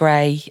bit of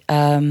grey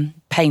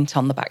paint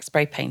on the back,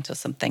 spray paint or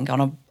something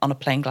on a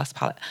plain glass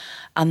palette.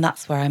 And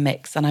that's where I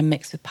mix. And I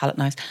mix with palette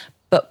knives.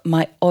 But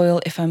my oil,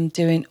 if I'm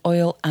doing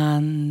oil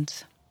and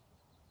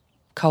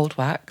cold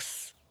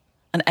wax,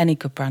 and any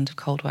good brand of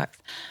cold wax,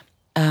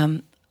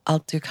 I'll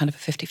do kind of a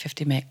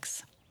 50-50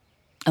 mix.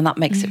 And that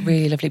makes it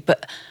really lovely.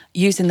 But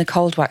using the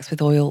cold wax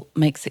with oil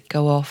makes it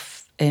go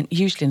off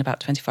usually in about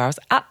 24 hours.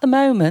 At the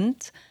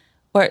moment,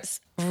 where it's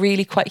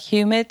really quite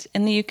humid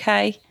in the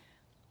UK,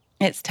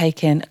 it's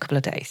taken a couple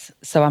of days.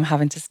 So I'm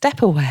having to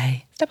step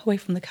away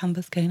from the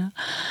canvas cleaner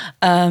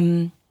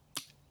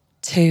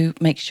to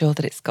make sure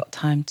that it's got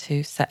time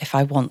to set if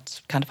I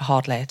want kind of a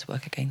hard layer to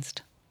work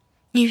against.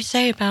 You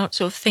say about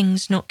sort of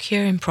things not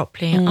curing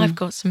properly. I've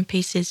got some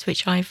pieces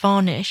which I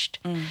varnished,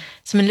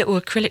 some little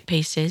acrylic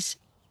pieces,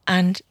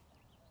 and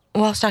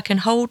whilst I can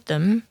hold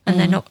them and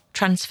they're not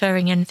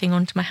transferring anything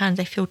onto my hand,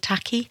 they feel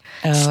tacky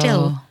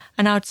still.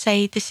 And I would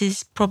say this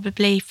is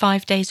probably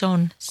 5 days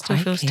on, still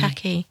feels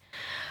tacky.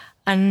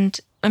 And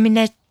I mean,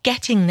 they're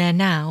getting there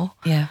now.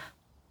 Yeah.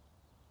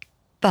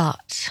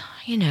 But,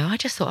 I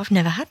just thought I've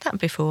never had that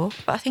before.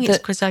 But I think it's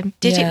because I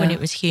did it when it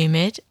was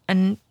humid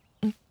and,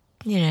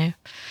 Yeah,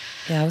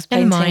 I was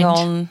Never painting mind.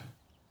 on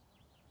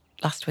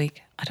last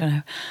week, I don't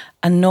know.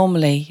 And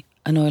normally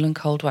an oil and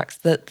cold wax,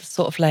 the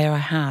sort of layer I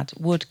had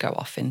would go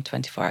off in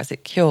 24 hours.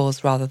 It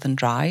cures rather than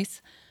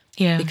dries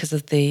because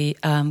of the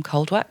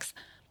cold wax,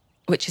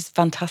 which is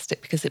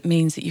fantastic because it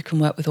means that you can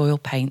work with oil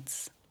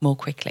paints more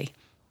quickly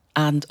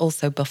and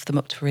also buff them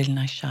up to a really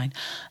nice shine.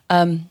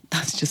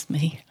 That's just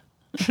me.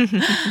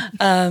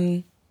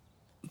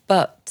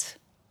 But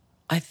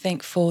I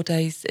think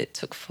it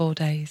took 4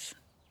 days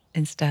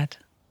instead.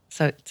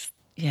 So it's,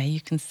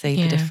 you can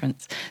see the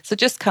difference. So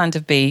just kind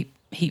of be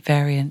heat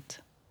variant.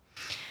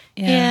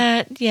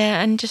 Yeah,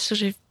 and just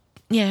sort of,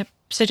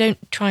 so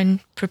don't try and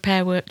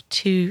prepare work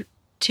too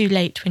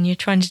late when you're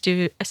trying to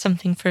do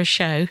something for a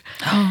show.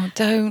 Oh,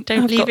 don't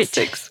leave got it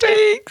 6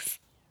 weeks.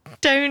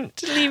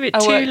 Don't leave it I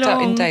too worked long.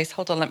 out in days.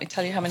 Hold on, let me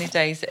tell you how many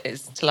days it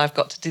is till I've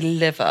got to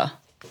deliver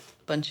a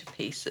bunch of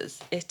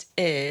pieces. It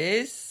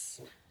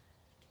is...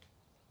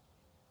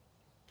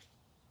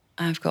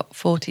 I've got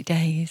 40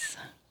 days.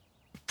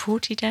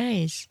 40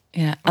 days.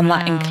 Yeah, and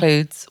that Wow.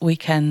 includes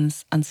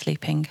weekends and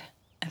sleeping,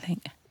 I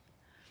think.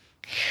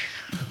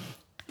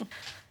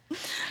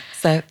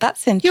 So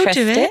that's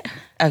interesting. You'll do it.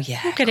 Oh,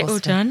 yeah. You'll get of it all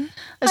course I will. done.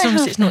 As I long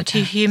as have it's not no too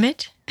doubt.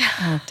 humid.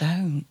 Oh,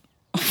 don't.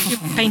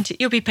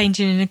 You'll be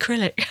painting in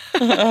acrylic.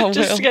 Oh,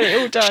 Just to get it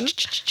all done.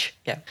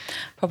 Yeah,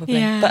 probably.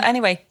 Yeah. But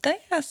anyway,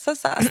 so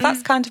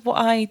that's kind of what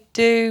I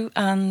do.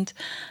 And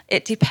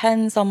it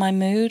depends on my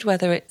mood,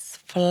 whether it's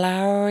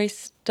flowery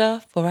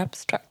stuff or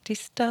abstracty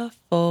stuff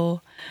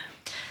or...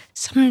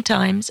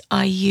 Sometimes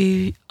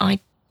I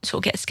sort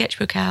of get a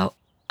sketchbook out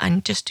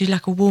and just do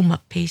like a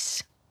warm-up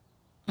piece.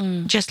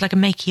 Just like a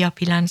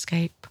makey-uppy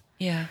landscape.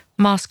 Yeah.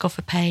 Mask off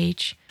a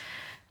page.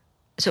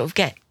 Sort of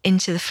get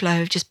into the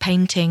flow of just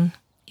painting.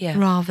 Yeah.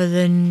 Rather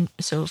than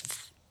sort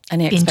of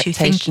Any being too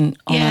expectation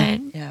on yeah.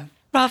 yeah.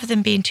 Rather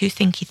than being too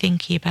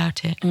thinky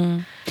about it.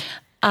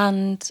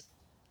 And,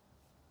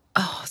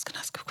 I was going to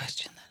ask a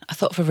question then. I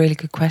thought of a really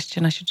good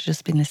question. I should have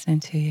just been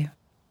listening to you.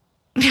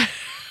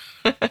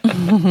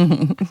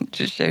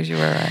 Just shows you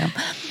where I am.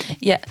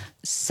 Yeah.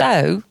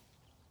 So,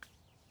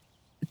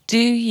 do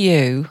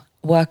you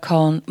work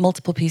on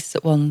multiple pieces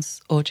at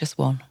once or just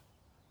one?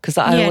 Because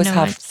I always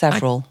have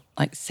several,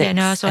 like 6, Yeah,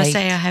 no, as I 8.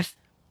 say,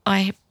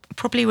 I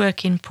probably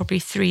work in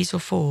 3s or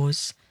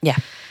 4s. Yeah.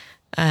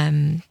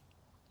 And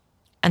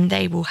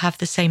they will have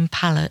the same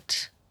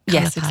palette.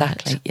 Yes, colour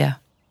palette. exactly. Yeah.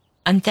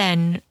 And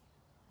then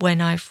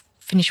when I've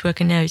finished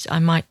working those, I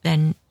might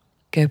then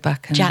Go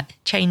back and...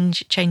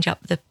 change up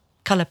the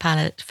colour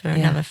palette for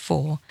another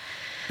 4.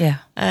 Yeah.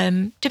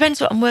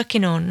 Depends what I'm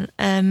working on.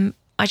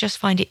 I just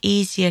find it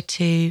easier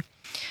to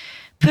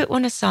put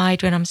one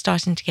aside when I'm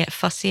starting to get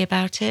fussy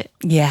about it.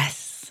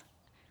 Yes.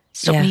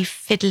 Stop Yeah. me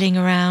fiddling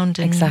around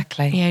and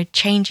Exactly.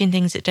 changing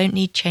things that don't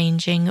need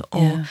changing,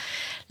 or Yeah.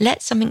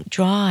 let something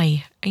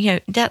dry.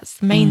 That's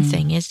the main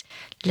thing, is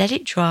let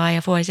it dry.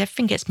 Otherwise,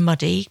 everything gets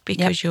muddy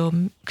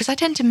because I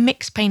tend to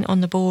mix paint on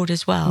the board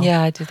as well.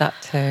 Yeah, I do that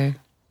too.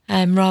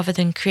 Rather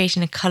than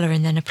creating a colour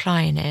and then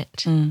applying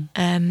it.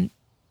 And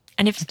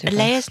And if do a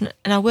layer's,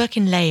 and I work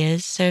in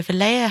layers, so if a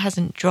layer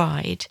hasn't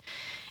dried,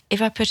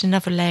 if I put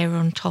another layer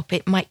on top,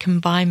 it might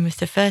combine with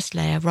the first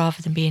layer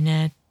rather than being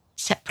a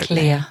separate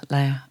Clear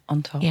layer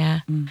on top.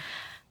 Yeah.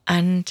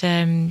 And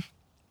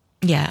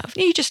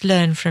you just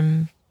learn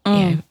from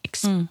you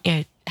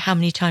know how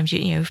many times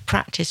you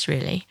practice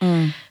really.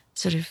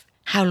 Sort of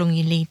how long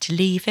you need to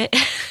leave it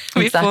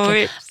before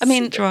Exactly.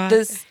 it's dry.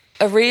 There's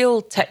a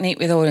real technique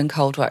with oil and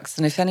cold wax,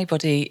 and if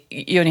anybody,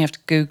 you only have to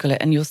Google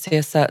it and you'll see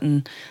a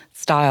certain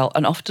style,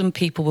 and often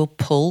people will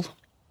pull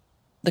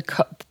the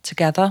cup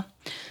together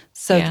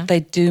so that they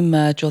do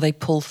merge or they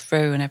pull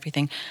through and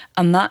everything,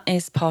 and that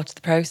is part of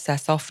the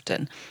process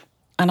often.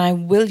 And I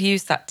will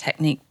use that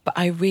technique, but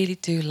I really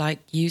do like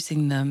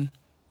using them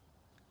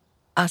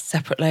as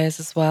separate layers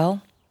as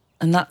well,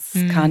 and that's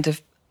kind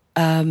of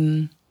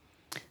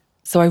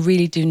so I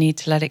really do need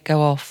to let it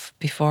go off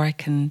before I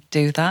can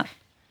do that.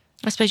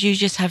 I suppose you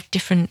just have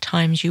different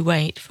times you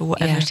wait for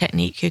whatever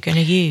technique you're going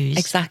to use.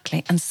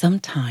 Exactly. And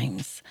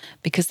sometimes,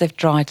 because they've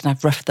dried and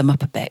I've roughed them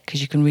up a bit,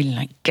 because you can really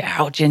like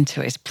gouge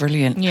into it, it's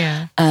brilliant.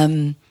 Yeah.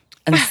 And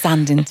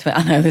sand into it.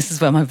 I know this is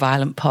where my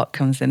violent part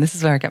comes in. This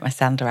is where I get my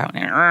sander out.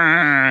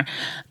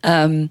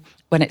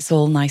 When it's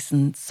all nice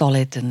and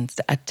solid and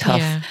tough.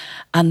 Yeah.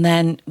 And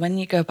then when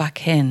you go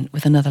back in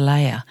with another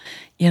layer,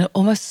 you're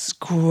almost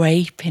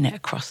scraping it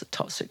across the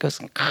top so it goes...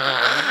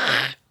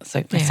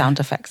 So my sound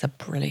effects are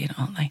brilliant,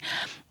 aren't they?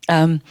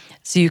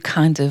 So you're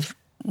kind of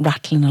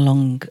rattling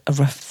along a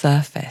rough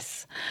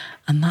surface,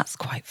 and that's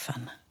quite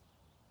fun.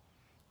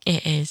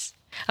 It is.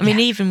 I mean,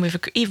 even with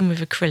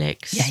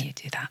acrylics. Yeah, you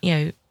do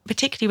that.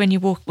 Particularly when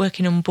you're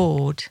working on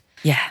board.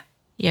 Yeah.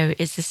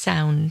 It's the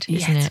sound,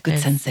 isn't it's it? a good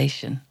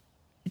sensation.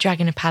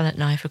 Dragging a palette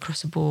knife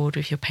across a board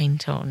with your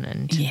paint on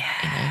and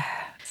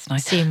it's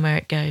nice. Seeing where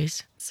it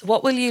goes. So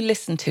what will you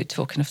listen to,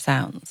 talking of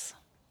sounds?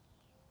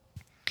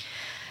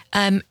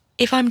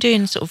 If I'm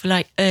doing sort of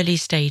like early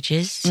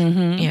stages,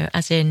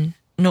 as in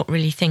not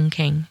really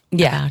thinking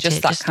about just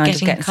it, that kind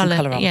of getting some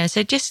colour on. Yeah,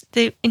 so just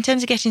in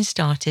terms of getting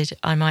started,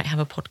 I might have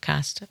a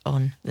podcast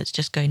on that's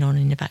just going on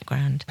in the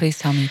background. Please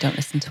tell me you don't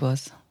listen to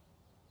us.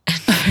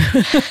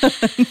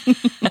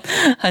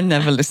 I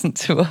never listen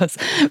to us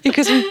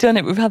because we've done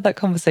it. We've had that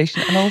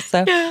conversation, and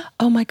also,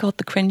 oh my God,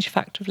 the cringe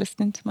factor of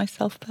listening to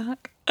myself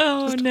back.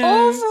 Oh just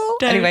no! Awful.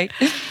 Don't. Anyway,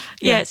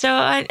 So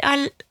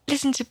I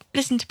listen to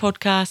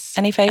podcasts.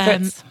 Any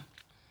favourites?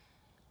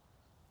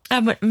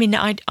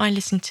 I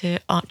listen to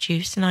Art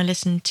Juice, and I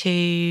listen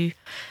to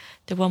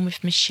the one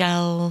with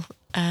Michelle.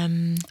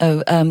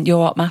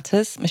 Your Art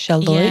Matters,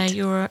 Michelle Lloyd.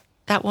 Yeah,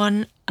 that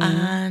one,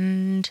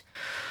 and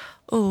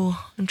I'm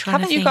trying.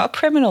 Haven't you got a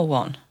criminal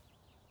one?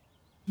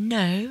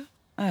 No.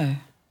 Oh,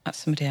 that's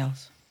somebody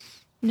else.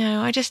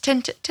 No, I just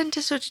tend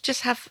to sort of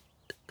just have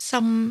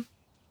some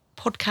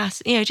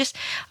podcasts.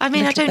 I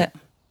don't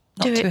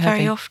do it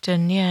very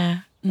often. Yeah.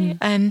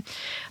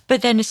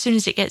 But then as soon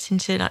as it gets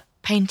into like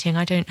painting,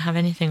 I don't have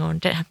anything on.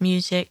 Don't have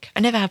music. I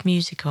never have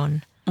music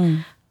on.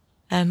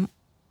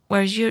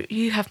 Whereas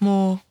you have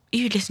more.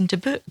 You listen to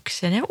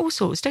books and all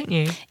sorts, don't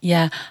you?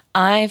 Yeah,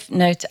 I've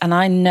noted, and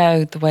I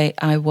know the way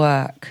I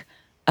work.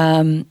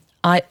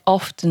 I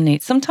often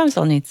sometimes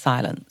I'll need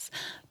silence,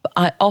 but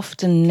I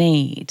often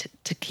need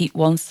to keep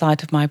one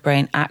side of my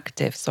brain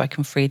active so I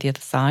can free the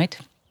other side.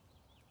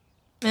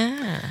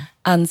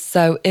 And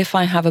so if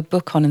I have a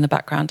book on in the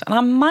background, and I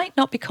might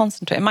not be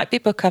concentrating, it might be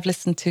a book I've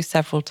listened to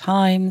several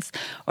times,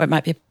 or it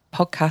might be a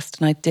podcast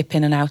and I dip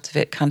in and out of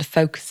it, kind of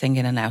focusing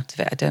in and out of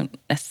it. I don't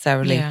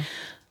necessarily,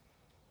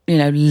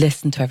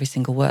 listen to every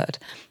single word.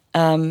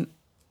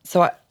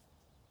 So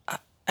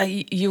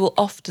you will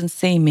often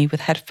see me with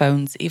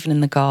headphones, even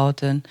in the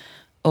garden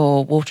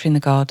or watering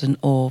the garden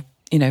or,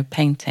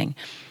 painting.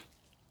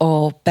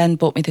 Or Ben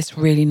bought me this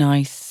really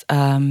nice,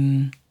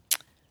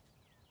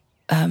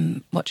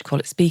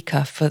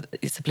 speaker.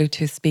 It's a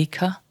Bluetooth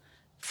speaker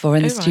for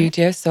in the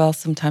studio. So I'll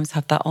sometimes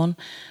have that on.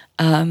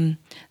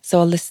 So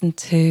I'll listen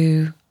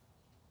to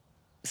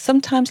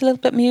sometimes a little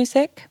bit of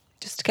music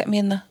just to get me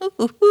in the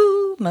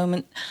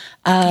moment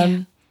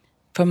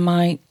from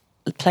my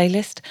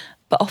playlist.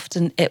 But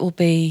often it will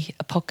be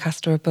a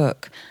podcast or a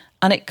book.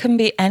 And it can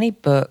be any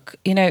book.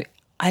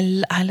 I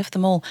love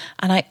them all.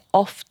 And I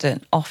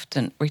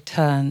often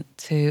return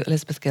to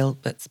Elizabeth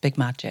Gilbert's Big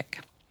Magic.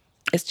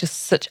 It's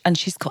just and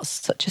she's got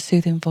such a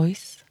soothing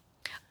voice.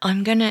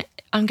 I'm gonna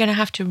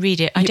have to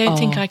read it. I don't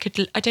think I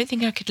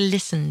could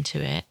listen to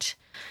it.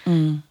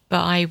 But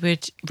I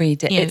would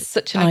read it. It's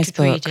such a nice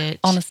book.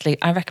 Honestly,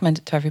 I recommend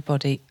it to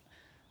everybody.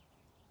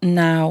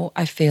 Now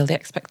I feel the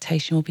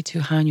expectation will be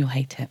too high and you'll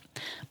hate it.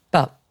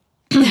 But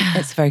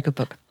it's a very good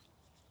book.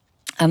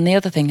 And the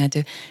other thing I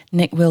do,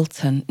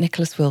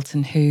 Nicholas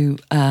Wilton, who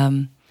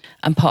I'm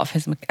part of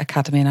his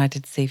academy and I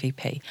did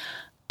CVP,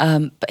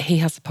 but he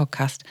has a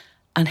podcast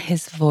and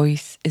his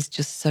voice is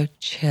just so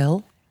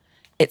chill.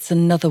 It's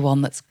another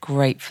one that's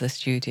great for the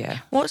studio.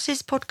 What's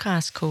his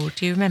podcast called?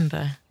 Do you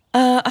remember?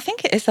 I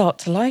think it is Art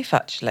to Life,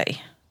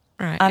 actually.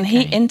 Right. And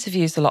he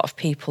interviews a lot of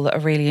people that are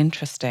really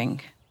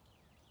interesting.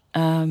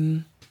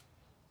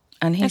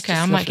 And he's Okay,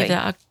 just I might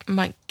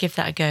lovely. give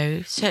that a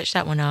go. Search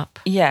that one up.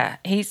 Yeah,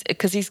 he's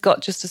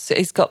got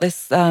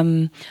this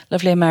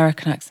lovely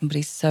American accent, but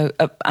he's so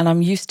and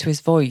I'm used to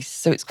his voice,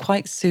 so it's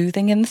quite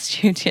soothing in the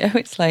studio.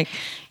 It's like,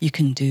 you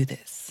can do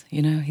this,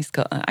 you know. He's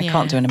got I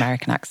can't do an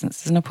American accent,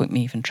 so there's no point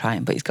me even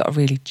trying. But he's got a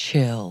really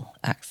chill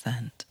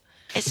accent.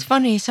 It's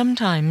funny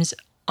sometimes.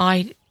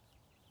 I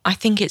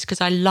think it's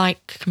because I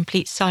like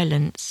complete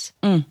silence.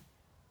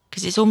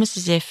 Because it's almost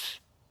as if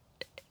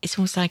it's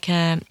almost like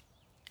a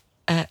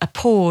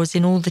pause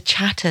in all the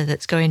chatter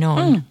that's going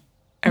on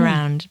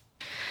around.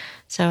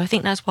 So I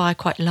think that's why I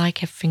quite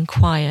like everything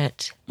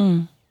quiet.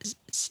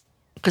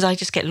 Because I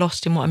just get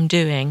lost in what I'm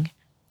doing,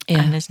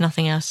 and there's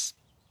nothing else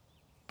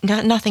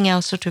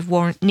sort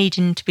of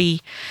needing to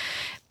be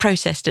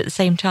processed at the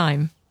same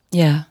time.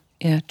 Yeah,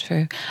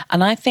 true.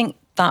 And I think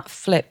that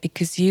flip,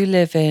 because you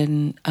live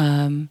in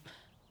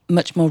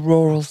much more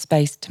rural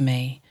space to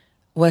me.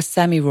 We're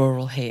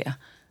semi-rural here.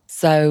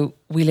 So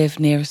we live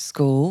near a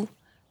school,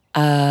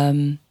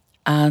 and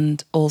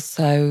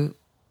also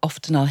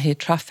often I'll hear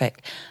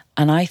traffic.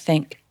 And I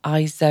think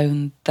I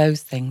zone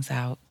those things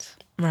out.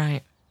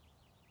 Right.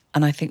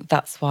 And I think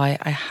that's why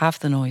I have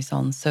the noise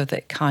on, so that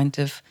it kind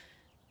of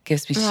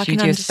gives me I can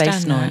studio space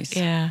understand that. noise.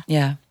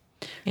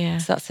 Yeah.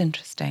 So that's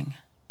interesting.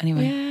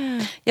 Anyway.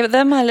 Yeah. Yeah, but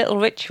they're my little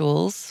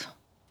rituals.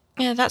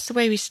 Yeah, that's the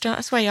way we start.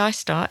 That's the way I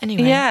start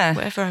anyway. Yeah.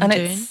 Whatever I'm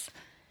doing.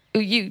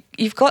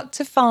 You've got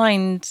to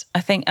find, I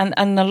think,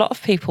 and a lot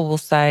of people will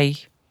say,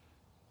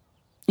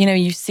 you know,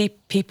 you see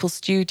people's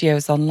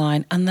studios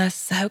online and they're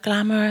so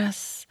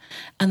glamorous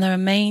and they're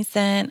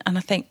amazing. And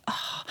I think,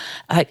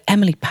 like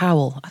Emily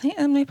Powell.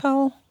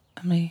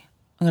 I'm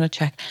going to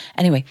check.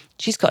 Anyway,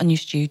 she's got a new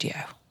studio.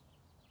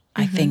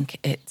 I think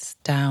it's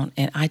down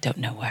in, I don't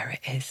know where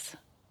it is.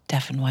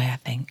 Devon Way, I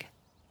think.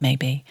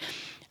 Maybe.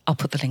 I'll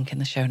put the link in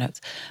the show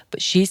notes.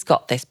 But she's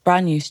got this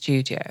brand new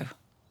studio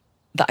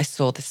that I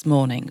saw this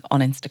morning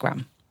on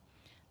Instagram.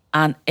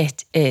 And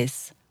it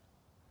is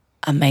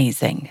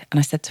amazing. And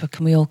I said to her,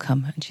 can we all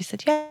come? And she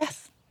said,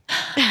 yes.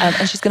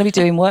 And she's going to be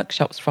doing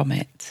workshops from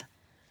it.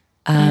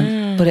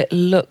 But it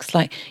looks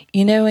like,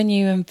 you know, when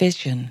you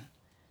envision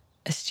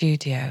a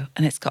studio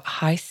and it's got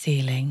high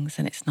ceilings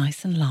and it's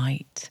nice and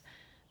light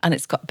and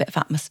it's got a bit of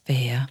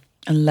atmosphere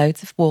and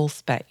loads of wall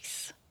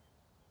space.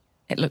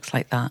 It looks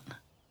like that.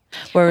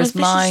 Whereas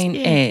mine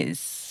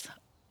is...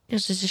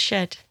 Yours is a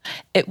shed.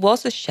 It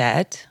was a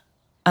shed,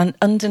 and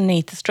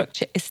underneath the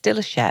structure is still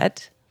a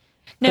shed.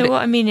 No,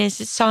 what I mean is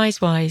it's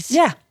size-wise.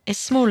 Yeah. It's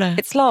smaller.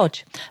 It's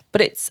large,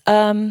 but it's,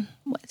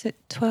 what is it,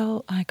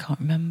 12? I can't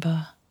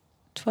remember.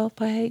 12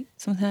 by 8,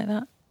 something like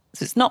that.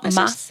 So it's not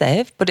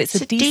massive, but it's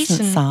a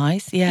decent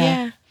size.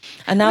 Yeah.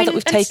 And now that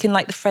we've taken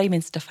like the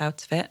framing stuff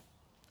out of it,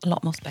 a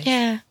lot more space.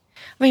 Yeah.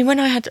 I mean, when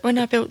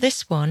I built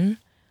this one,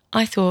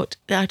 I thought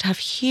that I'd have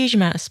a huge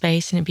amount of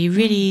space and it'd be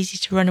really easy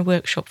to run a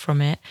workshop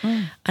from it.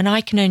 And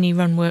I can only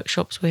run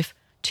workshops with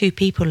 2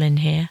 people in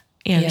here.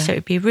 You know, so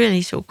it'd be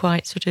really sort of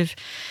quite sort of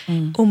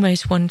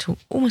almost one to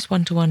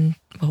one,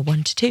 well,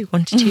 1 to 2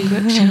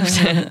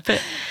 workshops.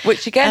 But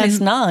which again is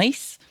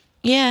nice.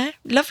 Yeah,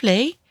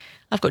 lovely.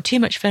 I've got too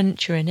much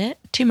furniture in it,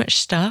 too much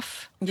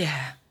stuff.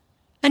 Yeah.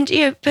 And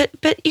you know,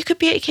 but you could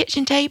be at a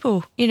kitchen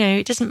table. You know,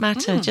 it doesn't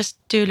matter. Just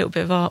do a little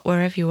bit of art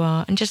wherever you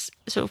are, and just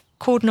sort of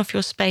cordon off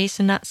your space.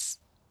 And that's,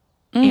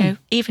 you know,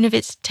 even if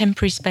it's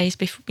temporary space,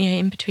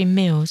 in between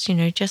meals. You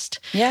know,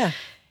 just you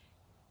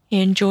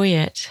enjoy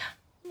it,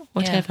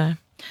 whatever.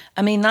 Yeah.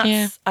 I mean,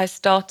 that's I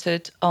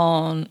started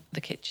on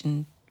the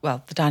kitchen,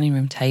 well, the dining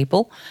room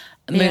table.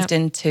 Moved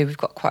into, we've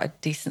got quite a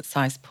decent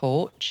sized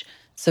porch,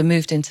 so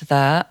moved into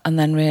there, and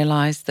then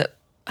realised that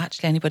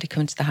actually anybody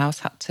coming to the house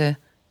had to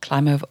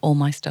climb over all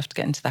my stuff to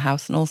get into the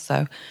house. And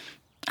also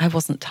I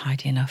wasn't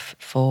tidy enough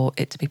for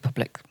it to be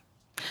public.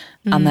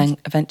 And then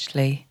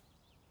eventually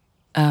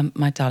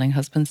my darling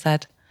husband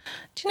said,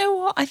 do you know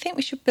what? I think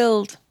we should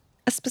build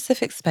a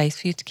specific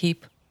space for you to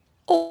keep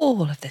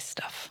all of this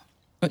stuff,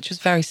 which was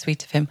very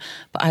sweet of him.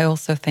 But I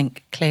also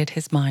think cleared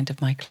his mind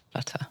of my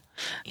clutter.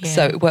 Yeah.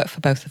 So it worked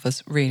for both of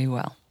us really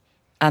well.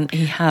 And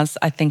he has,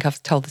 I think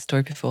I've told the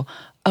story before,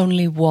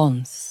 only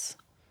once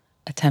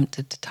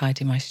attempted to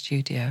tidy my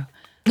studio.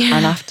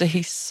 And after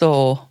he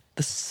saw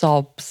the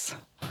sobs,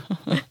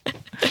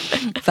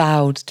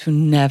 vowed to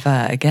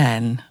never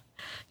again.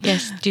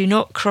 Yes, do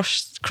not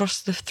cross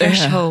the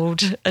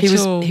threshold at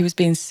all. He was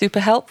being super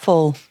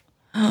helpful.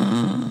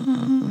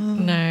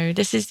 No,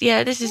 this is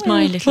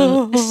my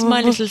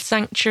little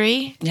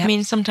sanctuary. Yep. I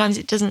mean,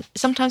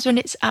 sometimes when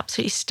it's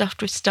absolutely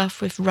stuffed with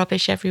stuff, with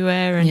rubbish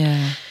everywhere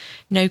and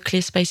no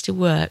clear space to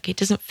work, it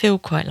doesn't feel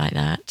quite like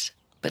that.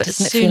 But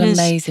doesn't it feel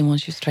amazing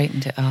once you've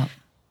straightened it up?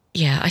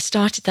 Yeah, I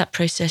started that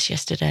process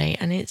yesterday,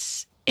 and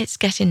it's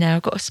getting there.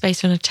 I've got a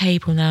space on a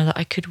table now that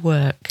I could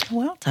work.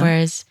 Well done.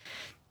 Whereas,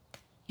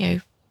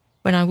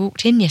 when I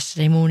walked in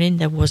yesterday morning,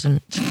 there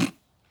wasn't.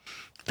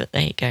 But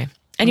there you go.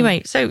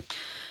 Anyway, so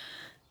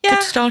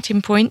good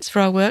starting points for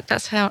our work.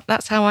 That's how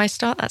I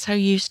start. That's how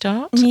you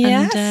start.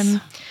 Yes.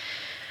 And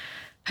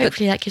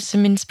hopefully that gives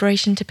some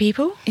inspiration to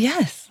people.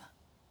 Yes.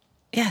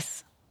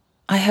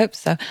 I hope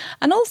so.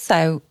 And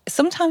also,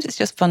 sometimes it's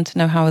just fun to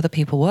know how other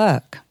people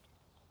work.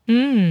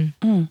 But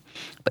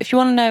if you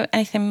want to know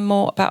anything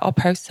more about our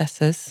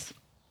processes,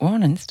 we're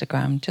on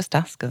Instagram. Just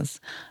ask us.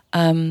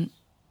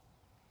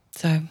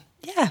 So,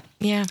 yeah.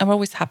 Yeah. And we're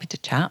always happy to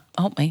chat,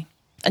 aren't we?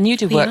 And you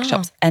do We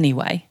workshops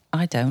anyway.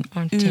 I don't.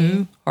 I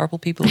do. Horrible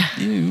people.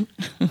 Ooh.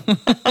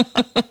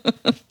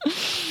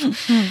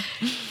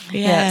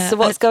 Yeah. So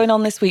what's going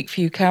on this week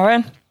for you,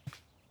 Karen?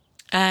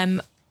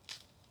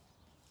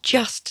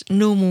 Just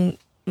normal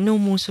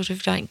sort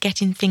of like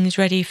getting things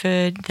ready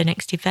for the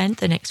next event,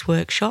 the next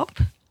workshop,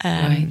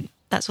 Right.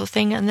 that sort of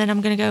thing. And then I'm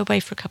going to go away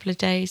for a couple of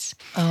days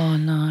Oh,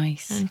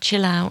 nice. and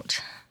chill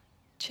out.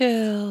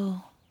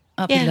 Chill.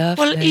 That'd be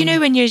lovely. Well, you know,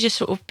 when you're just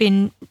sort of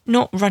been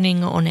not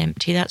running on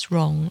empty, that's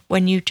wrong.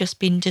 When you've just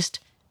been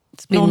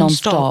it's been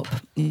non-stop.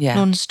 Yeah.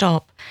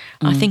 Non-stop.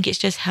 I think it's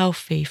just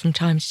healthy from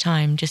time to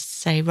time just to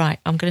say, right,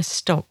 I'm going to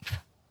stop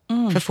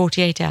for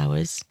 48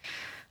 hours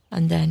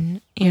and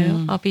then, you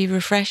know, I'll be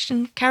refreshed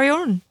and carry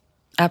on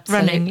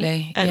Absolutely.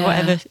 running at yeah.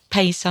 whatever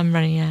pace I'm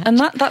running at. And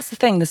that's the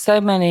thing. There's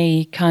so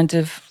many kind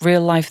of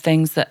real life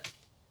things that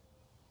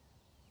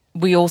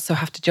we also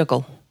have to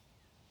juggle.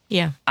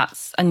 Yeah.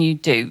 And you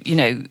do, you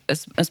know,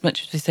 as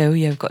much as we say, oh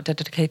yeah, we've got a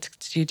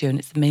dedicated studio and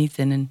it's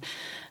amazing. And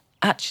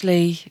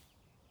actually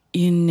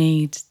you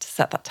need to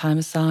set that time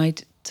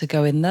aside to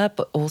go in there,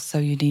 but also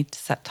you need to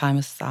set time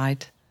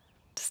aside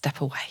to step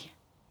away.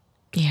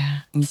 Yeah.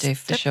 You do,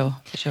 for sure.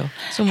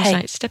 It's almost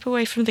like step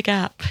away from the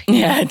gap.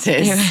 Yeah, it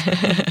is.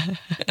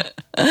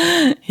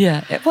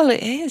 Yeah. Well,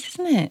 it is,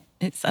 isn't it?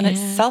 It's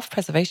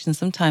self-preservation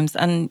sometimes,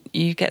 and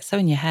you get so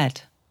in your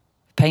head.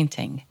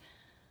 Painting,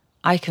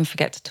 I can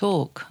forget to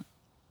talk.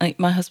 Like,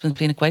 my husband's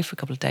been away for a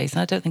couple of days,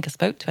 and I don't think I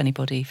spoke to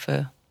anybody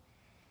for.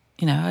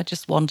 You know, I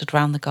just wandered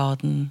around the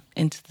garden,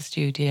 into the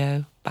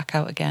studio, back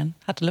out again.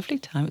 Had a lovely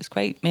time. It was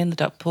great. Me and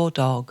the poor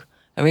dog.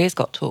 Her ears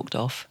got talked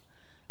off.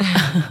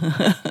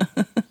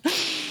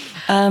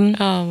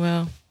 Oh,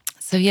 well.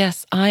 So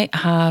yes, I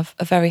have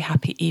a very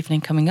happy evening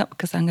coming up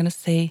because I'm going to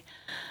see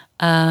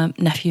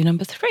nephew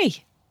number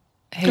 3,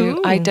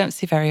 who I don't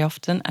see very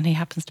often, and he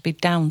happens to be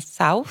down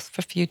south for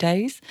a few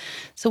days.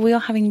 So we are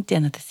having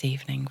dinner this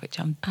evening, which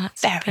I'm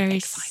very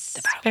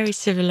excited about. Very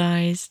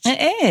civilised.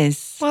 It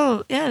is.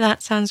 Well, yeah,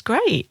 that sounds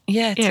great.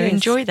 Yeah, it you know, is.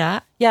 enjoy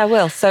that. Yeah, I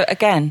will. So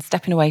again,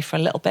 stepping away for a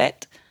little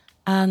bit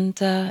and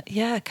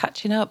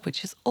catching up,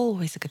 which is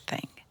always a good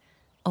thing.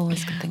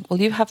 Always a good thing.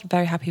 Well, you have a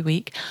very happy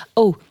week.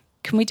 Oh,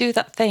 can we do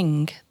that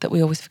thing that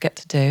we always forget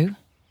to do?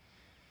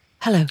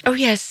 Hello. Oh,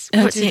 yes.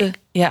 What's it?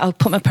 I'll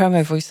put my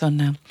promo voice on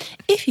now.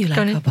 If you like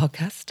our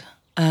podcast,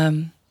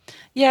 can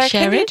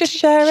you just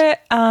share it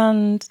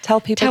and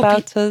tell people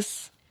about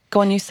us?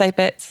 Go on, you say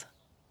bits.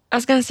 I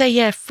was going to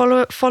say,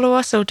 follow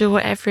us or do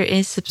whatever it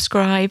is,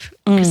 subscribe,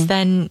 because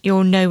then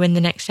you'll know when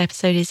the next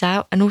episode is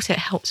out. And also it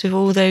helps with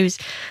all those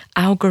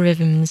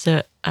algorithms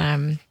that...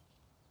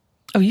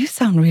 Oh, you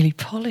sound really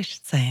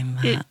polished saying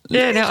that.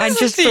 I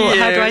just thought,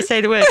 how do I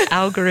say the word?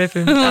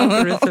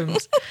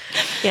 Algorithms.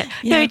 Yeah.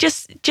 No,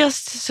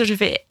 just sort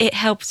of it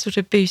helps sort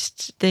of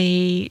boost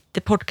the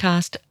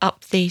podcast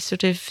up the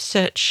sort of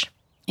search.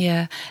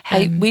 Yeah.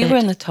 Hey, we were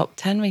in the top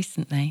 10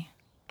 recently.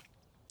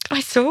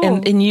 I saw.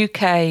 In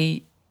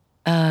UK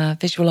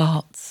visual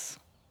arts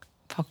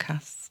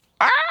podcasts.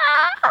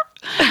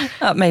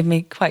 That made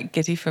me quite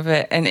giddy for a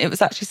bit. And it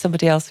was actually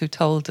somebody else who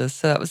told us,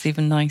 so that was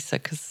even nicer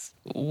because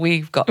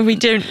we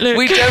don't look.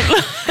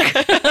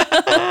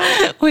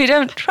 We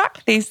don't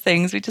track these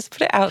things. We just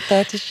put it out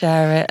there to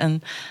share it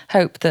and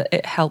hope that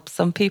it helps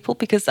some people,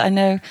 because I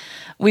know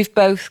we've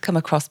both come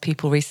across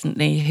people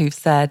recently who've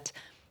said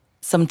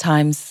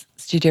sometimes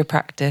studio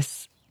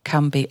practice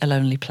can be a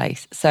lonely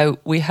place. So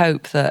we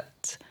hope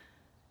that,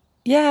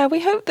 you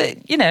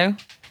know,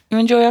 you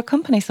enjoy our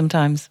company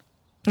sometimes.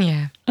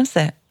 Yeah. That's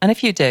it. And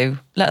if you do,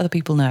 let other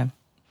people know.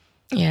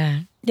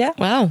 Yeah. Yeah.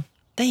 Wow.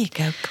 There you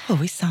go. God,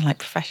 we sound like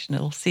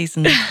professional,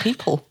 seasoned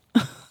people.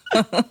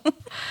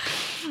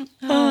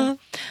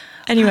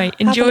 Anyway,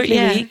 enjoy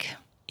your week.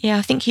 Yeah,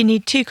 I think you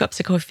need 2 cups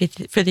of coffee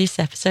for this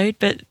episode,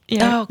 but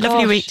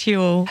lovely week to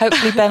you all.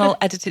 Hopefully Ben will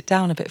edit it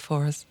down a bit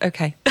for us.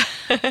 Okay.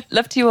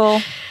 Love to you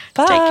all.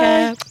 Bye. Take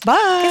care.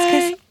 Bye.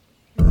 Kiss,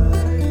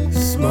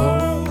 kiss.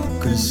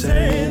 Smoke and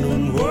saying